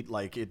 feet.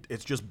 Like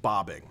it's just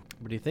bobbing.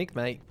 what do you think,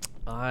 mate?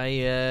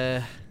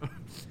 I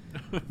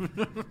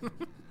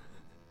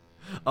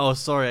Oh,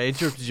 sorry, I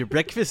interrupted your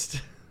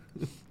breakfast.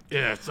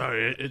 Yeah,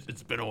 sorry.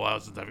 It's been a while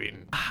since I've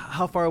eaten.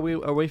 How far are we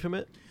away from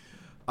it?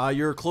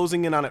 You're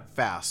closing in on it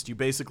fast. You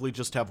basically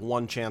just have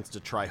one chance to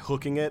try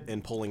hooking it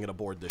and pulling it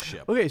aboard the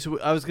ship. Okay, so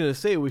I was gonna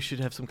say we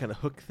should have some kind of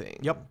hook thing.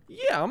 Yep.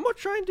 Yeah, I'm gonna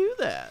try and do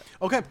that.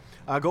 Okay,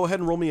 go ahead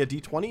and roll me a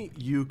d20.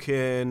 You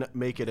can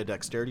make it a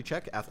dexterity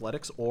check,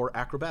 athletics, or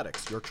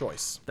acrobatics. Your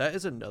choice. That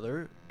is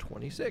another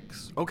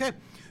 26. Okay,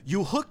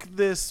 you hook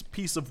this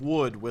piece of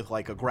wood with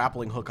like a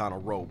grappling hook on a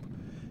rope,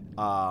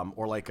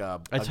 or like a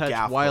Attach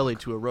gaff Wiley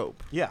hook. to a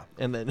rope. Yeah,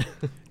 And then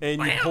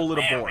and you pull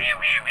it aboard.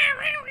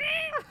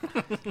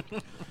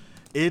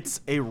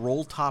 It's a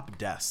roll-top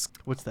desk.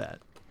 what's that?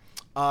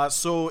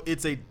 So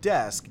it's a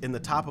desk, and the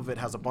top of it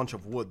has a bunch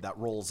of wood that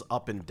rolls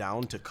up and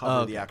down to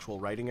cover the actual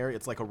writing area.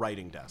 It's like a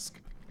writing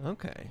desk.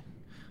 Okay.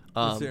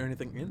 Is there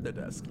anything in the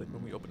desk, like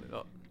when we open it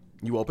up?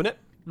 You open it.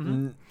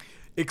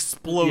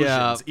 Explosions.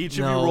 Yeah, Each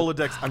of no. you roll a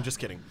dex. I'm just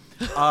kidding.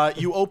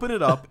 You open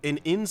it up,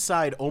 and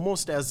inside,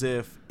 almost as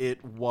if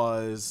it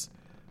was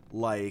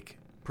like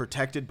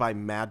protected by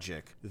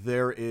magic,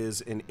 there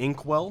is an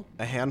inkwell,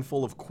 a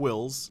handful of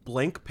quills,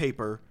 blank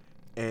paper,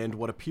 and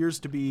what appears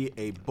to be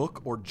a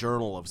book or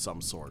journal of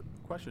some sort.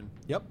 Question.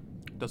 Yep.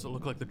 Does it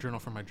look like the journal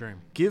from my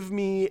dream? Give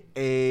me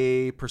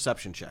a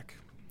perception check.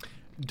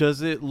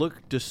 Does it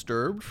look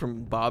disturbed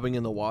from bobbing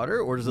in the water,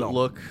 or does it No.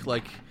 look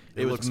like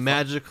It it was looks fu-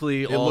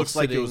 magically It all looks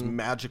like it was sitting-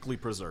 magically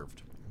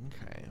preserved.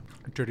 Okay.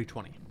 Dirty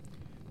 20.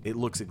 It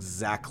looks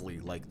exactly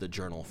like the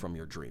journal from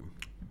your dream.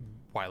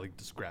 Wiley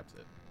just grabs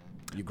it.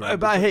 You grab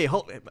But the hey,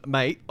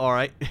 mate. All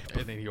right.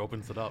 And then he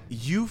opens it up.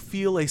 You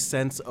feel a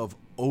sense of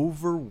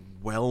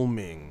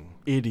overwhelming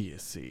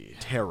Idiocy.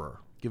 terror.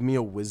 Give me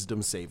a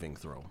wisdom saving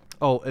throw.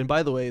 Oh, and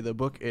by the way, the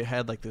book, it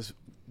had like this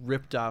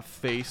ripped off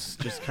face,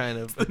 just kind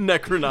of.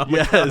 Necronomicon.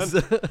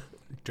 Yes.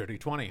 Dirty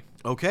 20.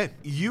 Okay.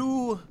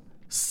 You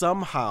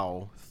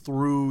somehow,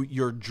 through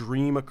your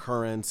dream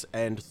occurrence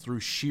and through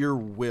sheer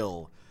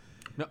will,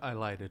 No, I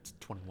lied. It's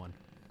 21.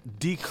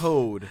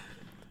 decode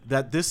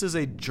that this is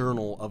a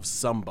journal of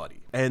somebody.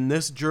 And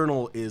this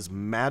journal is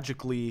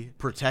magically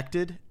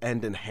protected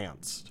and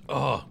enhanced.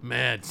 Oh,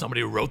 man.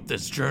 Somebody wrote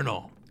this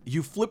journal.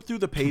 You flip through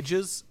the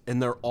pages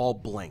and they're all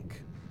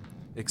blank,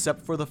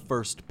 except for the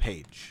first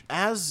page.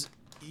 As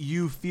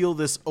you feel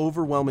this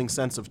overwhelming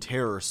sense of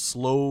terror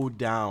slow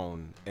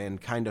down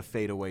and kind of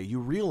fade away, you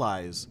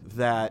realize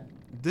that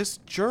this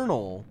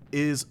journal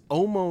is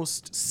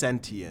almost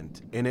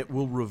sentient, and it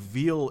will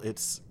reveal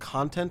its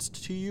contents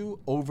to you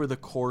over the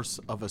course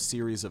of a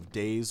series of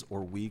days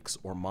or weeks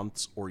or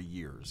months or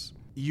years.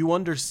 You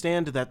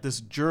understand that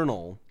this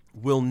journal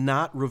will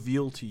not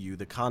reveal to you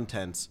the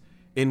contents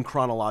in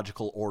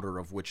chronological order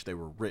of which they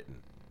were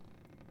written.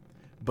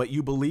 But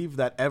you believe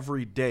that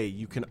every day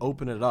you can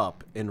open it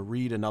up and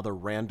read another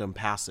random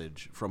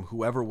passage from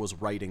whoever was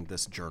writing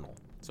this journal.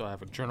 So I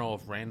have a journal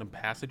of random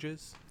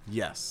passages.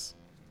 Yes.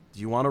 Do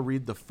you want to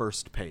read the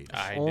first page?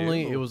 I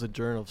Only do. it was a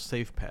journal of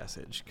safe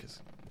passage, because,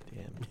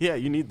 damn. Yeah,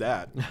 you need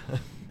that.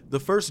 The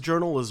first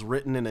journal is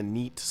written in a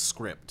neat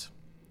script.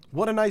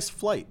 What a nice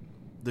flight.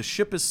 The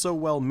ship is so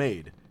well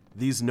made.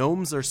 These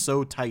gnomes are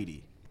so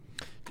tidy.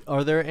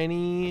 Are there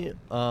any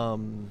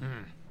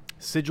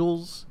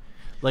sigils?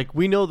 Like,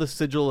 we know the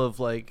sigil of,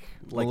 like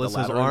Like the Melissa's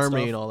ladder and army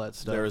stuff? and all that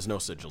stuff. There is no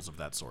sigils of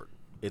that sort.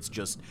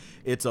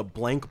 It's a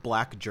blank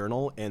black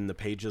journal, and the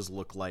pages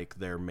look like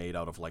they're made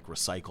out of like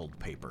recycled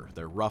paper.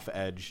 They're rough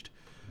edged.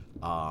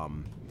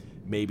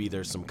 Maybe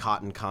there's some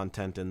cotton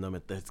content in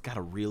them. It's got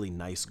a really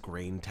nice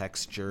grain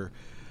texture.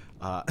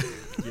 Yeah,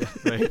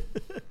 right.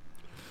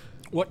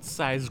 What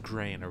size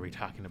grain are we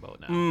talking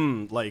about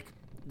now? Like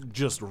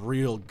just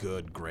real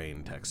good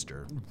grain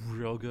texture.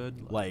 Real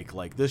good.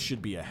 Like this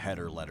should be a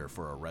header letter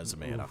for a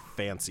resume in a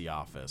fancy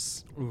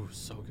office. Ooh,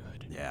 so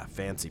good. Yeah,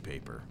 fancy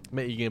paper.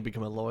 Mate, you gonna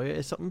become a lawyer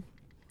or something?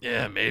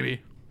 Yeah,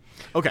 maybe.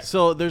 Okay.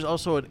 So there's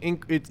also an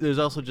ink. There's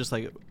also just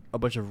like a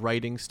bunch of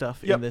writing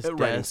stuff Yep, in this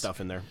writing desk. stuff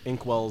in there.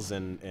 Inkwells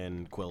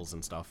and quills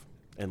and stuff.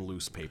 And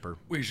loose paper.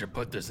 We should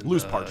put this in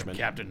Loose the parchment.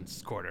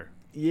 captain's quarter.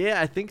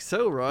 Yeah, I think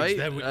so. Right?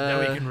 Then we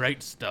can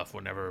write stuff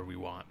whenever we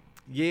want.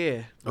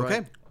 Yeah. Okay.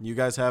 right. You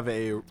guys have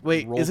a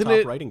Wait, roll isn't top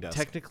it writing desk.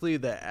 technically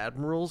the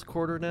admiral's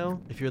quarter now?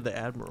 If you're the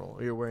admiral,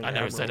 or you're wearing. I the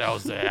never said I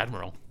admiral's- was the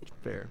admiral.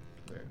 Fair.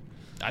 Fair.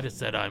 I just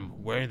said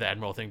I'm wearing the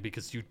admiral thing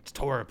because you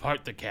tore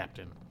apart the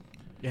captain.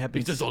 Yeah,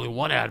 Because there's only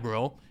one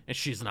admiral, and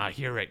she's not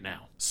here right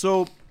now.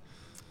 So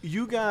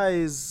You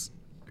guys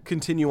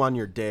continue on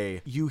your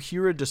day. You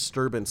hear a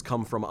disturbance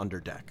come from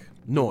underdeck.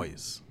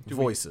 Noise.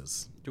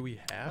 Voices. Do we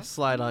have?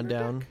 Slide on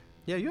down.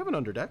 Yeah, you have an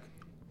underdeck.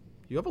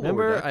 You have a lower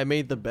Remember, deck. I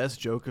made the best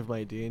joke of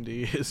my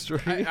D&D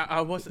history.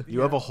 I wasn't.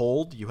 You have a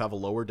hold. You have a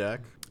lower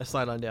deck. I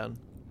slide on down.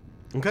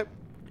 Okay.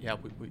 Yeah,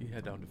 we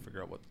head down to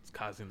figure out what's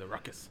causing the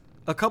ruckus.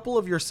 A couple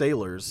of your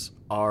sailors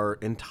are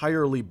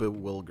entirely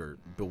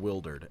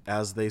bewildered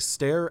as they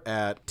stare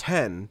at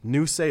 10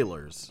 new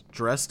sailors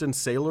dressed in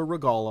sailor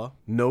regala,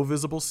 no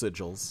visible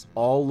sigils,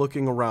 all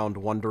looking around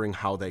wondering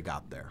how they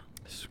got there.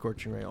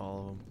 Scorching ray,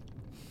 all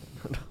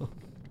of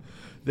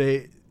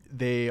them.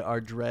 They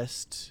are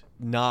dressed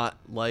not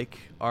like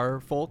our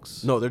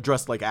folks. No, they're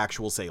dressed like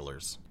actual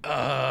sailors.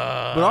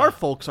 But our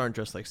folks aren't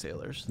dressed like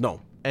sailors. No.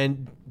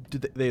 And do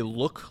they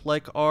look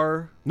like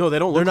our... No, they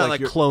don't They're look not like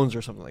like clones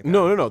or something like that.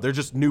 No, they're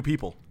just new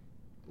people.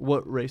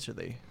 What race are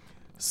they?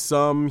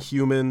 Some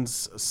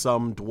humans,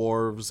 some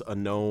dwarves, a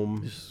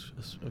gnome.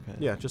 Okay.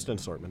 Yeah, just an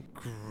assortment.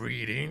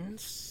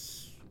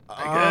 Greetings,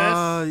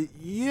 I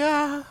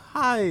Yeah,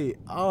 hi.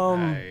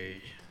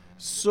 guess.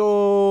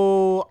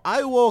 So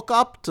I woke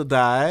up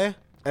today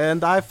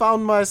and I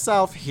found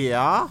myself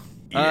here.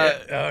 Yeah,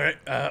 all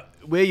right.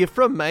 Where you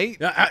from,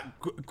 mate?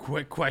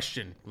 Quick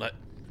question.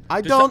 I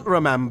don't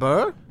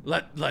remember.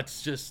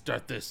 Let's just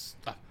start this.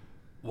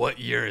 What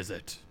year is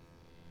it?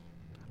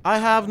 I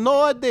have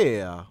no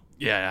idea.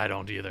 Yeah, I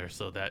don't either.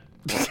 So that.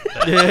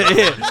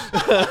 Yeah.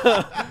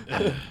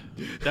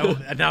 Now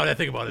that I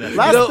think about it, that's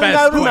Last the thing best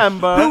I question.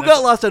 remember. Who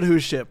got lost on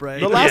whose ship, right?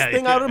 The last Yeah,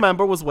 thing I yeah.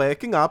 remember was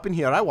waking up and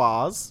here I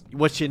was.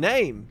 What's your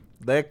name?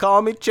 They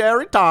call me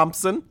Cherry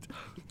Thompson.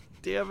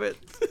 Damn it.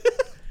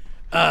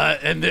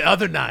 And the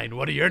other 9.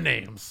 What are your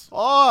names?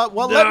 Oh,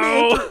 well,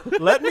 No.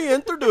 let me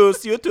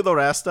introduce you to the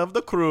rest of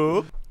the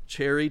crew.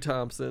 Cherry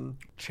Thompson.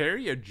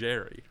 Cherry or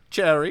Jerry?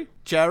 Cherry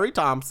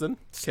Thompson.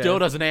 Still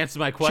doesn't answer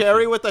my question.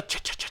 Cherry with a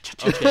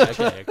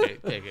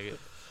Okay.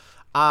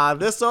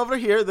 This over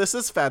here, this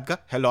is Fedka.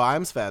 Hello,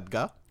 I'm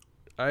Svedka.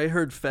 I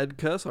heard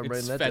Fedka, so I'm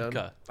It's writing that down.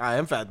 Fedka. I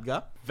am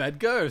Fedka.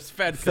 Vedga or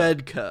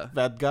Svedka? Fedka.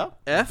 Fedka.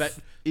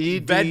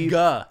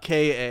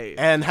 Fedka.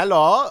 And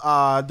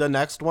hello, the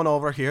next one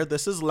over here,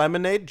 this is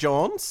Lemonade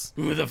Jones.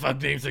 Who the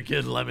fuck names a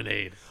kid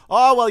Lemonade?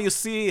 Oh, well, you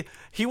see,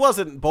 he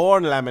wasn't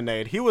born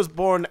Lemonade. He was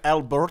born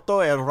Alberto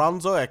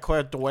Alonzo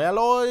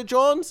Equertuelo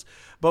Jones.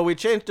 But we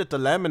changed it to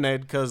Lemonade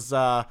because,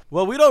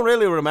 well, we don't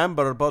really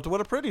remember, but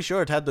we're pretty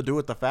sure it had to do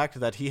with the fact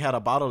that he had a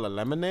bottle of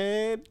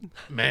lemonade.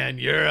 Man,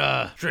 your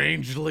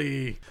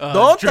strangely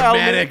Don't tell me.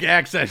 dramatic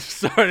accent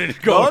started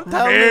to go Don't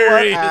tell me what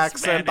very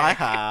accent I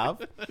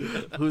Hispanic.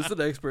 have. Who's the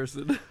next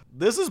person?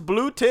 This is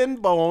Blue Tin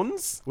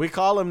Bones. We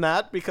call him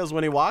that because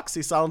when he walks,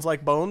 he sounds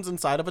like bones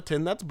inside of a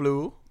tin that's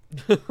blue.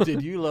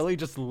 Did you, Lily,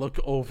 just look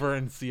over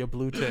and see a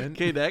blue tin?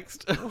 Okay,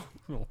 next.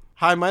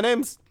 Hi, my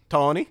name's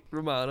Tony.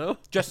 Romano.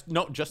 Just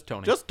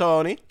Tony. Just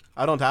Tony.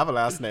 I don't have a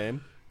last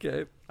name.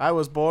 Okay. I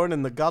was born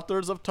in the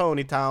gutters of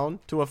Tony Town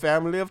to a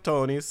family of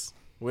Tonys.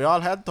 We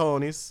all had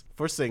Tonys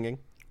for singing.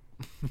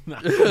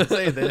 I was gonna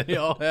say they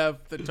all have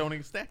the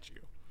Tony statue.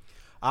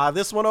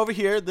 This one over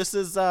here, this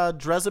is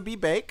Dresaby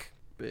Bake.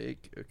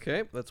 Bake.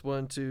 Okay, that's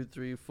 1, 2,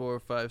 3, 4,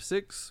 5,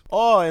 6.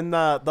 Oh, and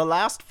the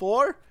last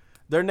 4,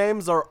 their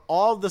names are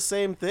all the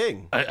same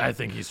thing. I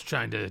think he's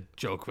trying to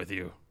joke with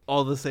you.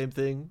 All the same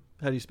thing.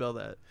 How do you spell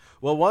that?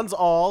 Well, one's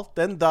all,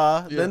 then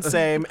then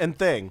same, and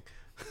thing.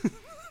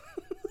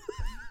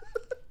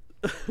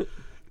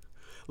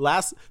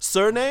 Last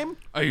surname?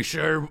 Are you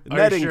sure?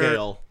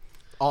 Nettingale.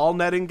 All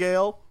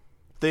Nettingale.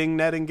 Thing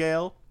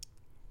Nettingale.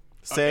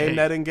 Same hey.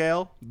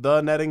 Nettingale.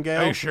 The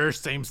Nettingale. Are you sure?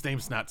 Same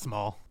name's not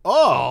small. Oh,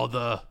 All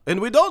the and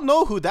we don't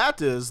know who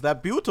that is,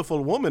 that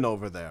beautiful woman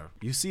over there.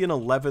 You see an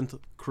 11th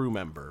crew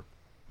member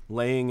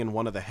laying in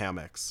one of the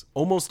hammocks.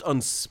 Almost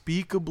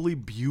unspeakably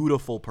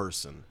beautiful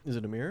person. Is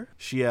it a mirror?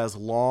 She has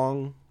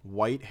long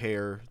white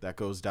hair that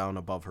goes down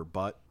above her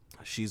butt.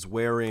 She's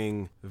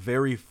wearing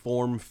very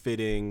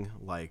form-fitting,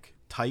 like,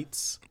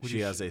 tights. She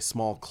has a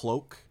small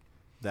cloak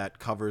that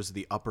covers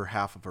the upper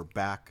half of her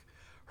back.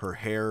 Her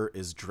hair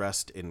is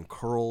dressed in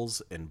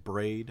curls and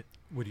braid.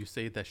 would you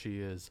say that she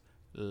is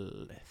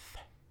lithe?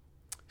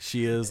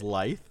 She is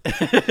lithe.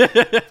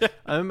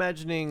 I'm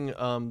imagining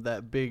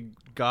that big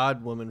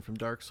god woman from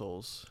Dark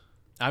Souls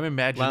I'm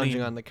imagining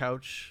lounging on the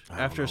couch don't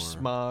after know her.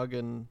 smog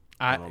and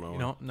I don't know. you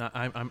know, no,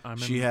 I'm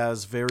She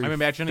has very I'm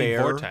imagining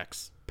fair,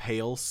 Vortex.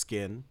 pale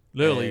skin.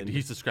 Literally, and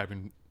he's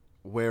describing.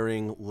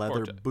 wearing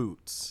leather Vortex.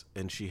 boots,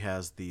 and she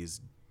has these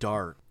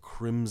dark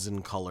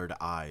crimson-colored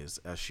eyes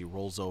as she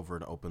rolls over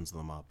and opens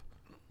them up.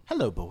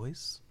 Hello,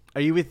 boys.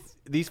 Are you with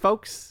these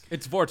folks?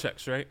 It's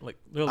Vortex, right? Like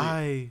literally.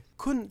 I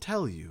couldn't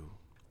tell you.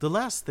 The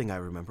last thing I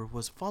remember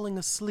was falling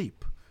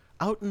asleep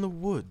out in the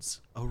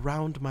woods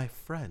around my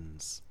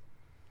friends.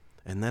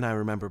 And then I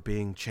remember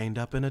being chained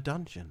up in a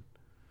dungeon.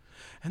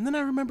 And then I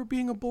remember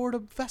being aboard a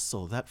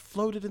vessel that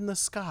floated in the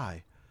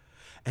sky.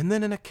 And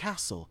then in a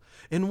castle.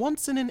 And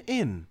once in an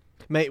inn.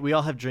 Mate, we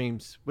all have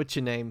dreams. What's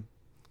your name?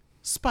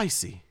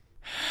 Spicy.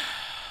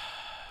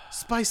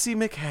 Spicy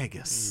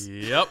McHaggis.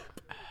 Yep.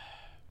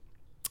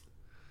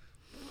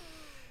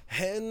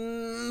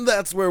 And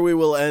that's where we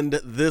will end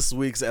this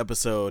week's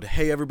episode.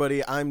 Hey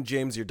everybody, I'm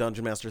James, your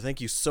Dungeon Master.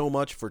 Thank you so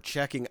much for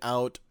checking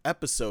out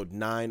episode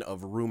 9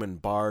 of Room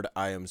and Bard.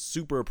 I am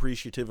super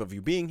appreciative of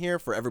you being here.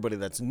 For everybody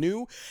that's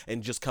new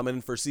and just coming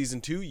in for season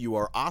 2, you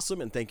are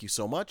awesome and thank you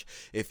so much.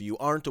 If you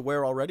aren't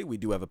aware already, we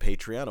do have a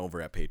Patreon over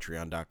at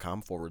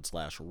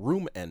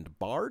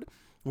patreon.com/roomandbard,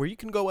 where you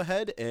can go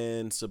ahead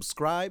and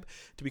subscribe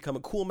to become a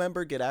cool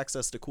member, get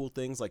access to cool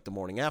things like the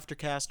Morning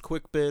Aftercast,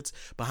 quick bits,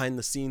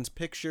 behind-the-scenes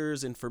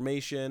pictures,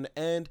 information,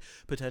 and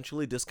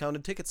potentially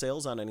discounted ticket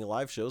sales on any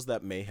live shows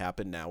that may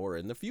happen now or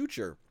in the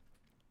future.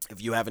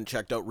 If you haven't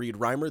checked out Reed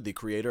Reimer, the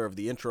creator of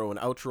the intro and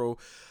outro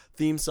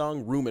theme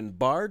song Room and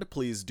Bard,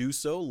 please do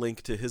so.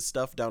 Link to his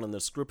stuff down in the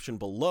description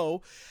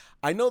below.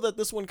 I know that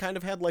this one kind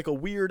of had like a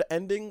weird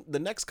ending. The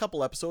next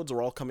couple episodes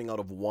are all coming out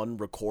of one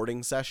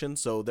recording session,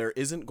 so there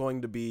isn't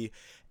going to be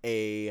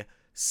a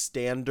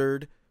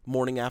standard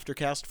Morning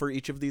Aftercast for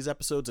each of these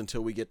episodes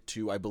until we get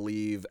to, I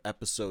believe,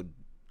 episode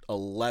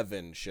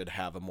 11 should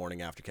have a Morning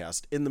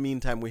Aftercast. In the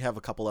meantime, we have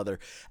a couple other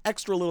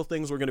extra little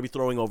things we're going to be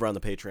throwing over on the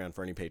Patreon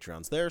for any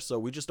Patreons there, so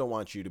we just don't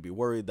want you to be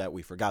worried that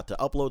we forgot to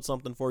upload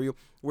something for you.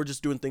 We're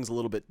just doing things a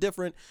little bit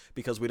different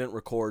because we didn't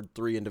record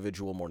 3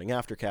 individual Morning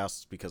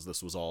Aftercasts because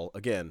this was all,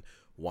 again,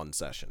 one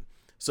session.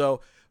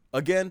 So,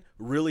 again,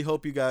 really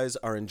hope you guys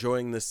are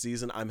enjoying this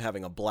season. I'm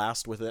having a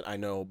blast with it. I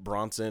know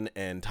Bronson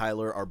and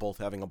Tyler are both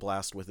having a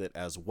blast with it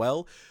as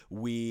well.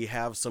 We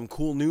have some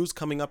cool news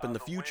coming up in the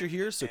future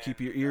here, so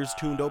keep your ears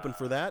tuned open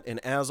for that. And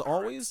as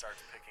always,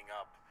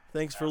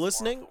 thanks for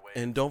listening,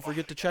 and don't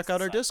forget to check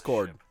out our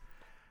Discord.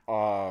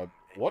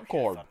 What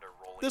cord?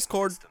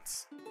 Discord.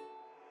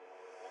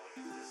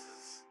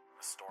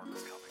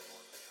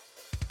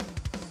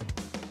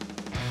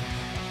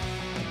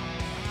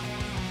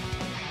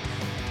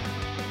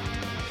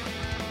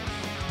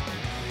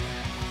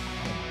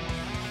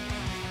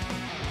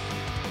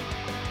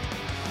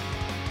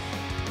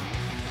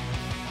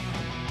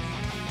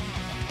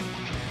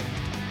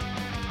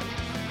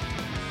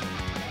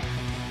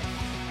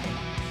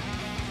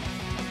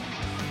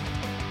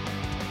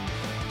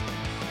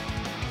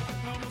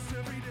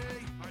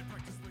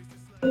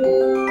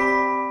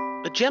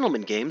 A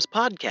Gentleman Games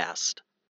podcast.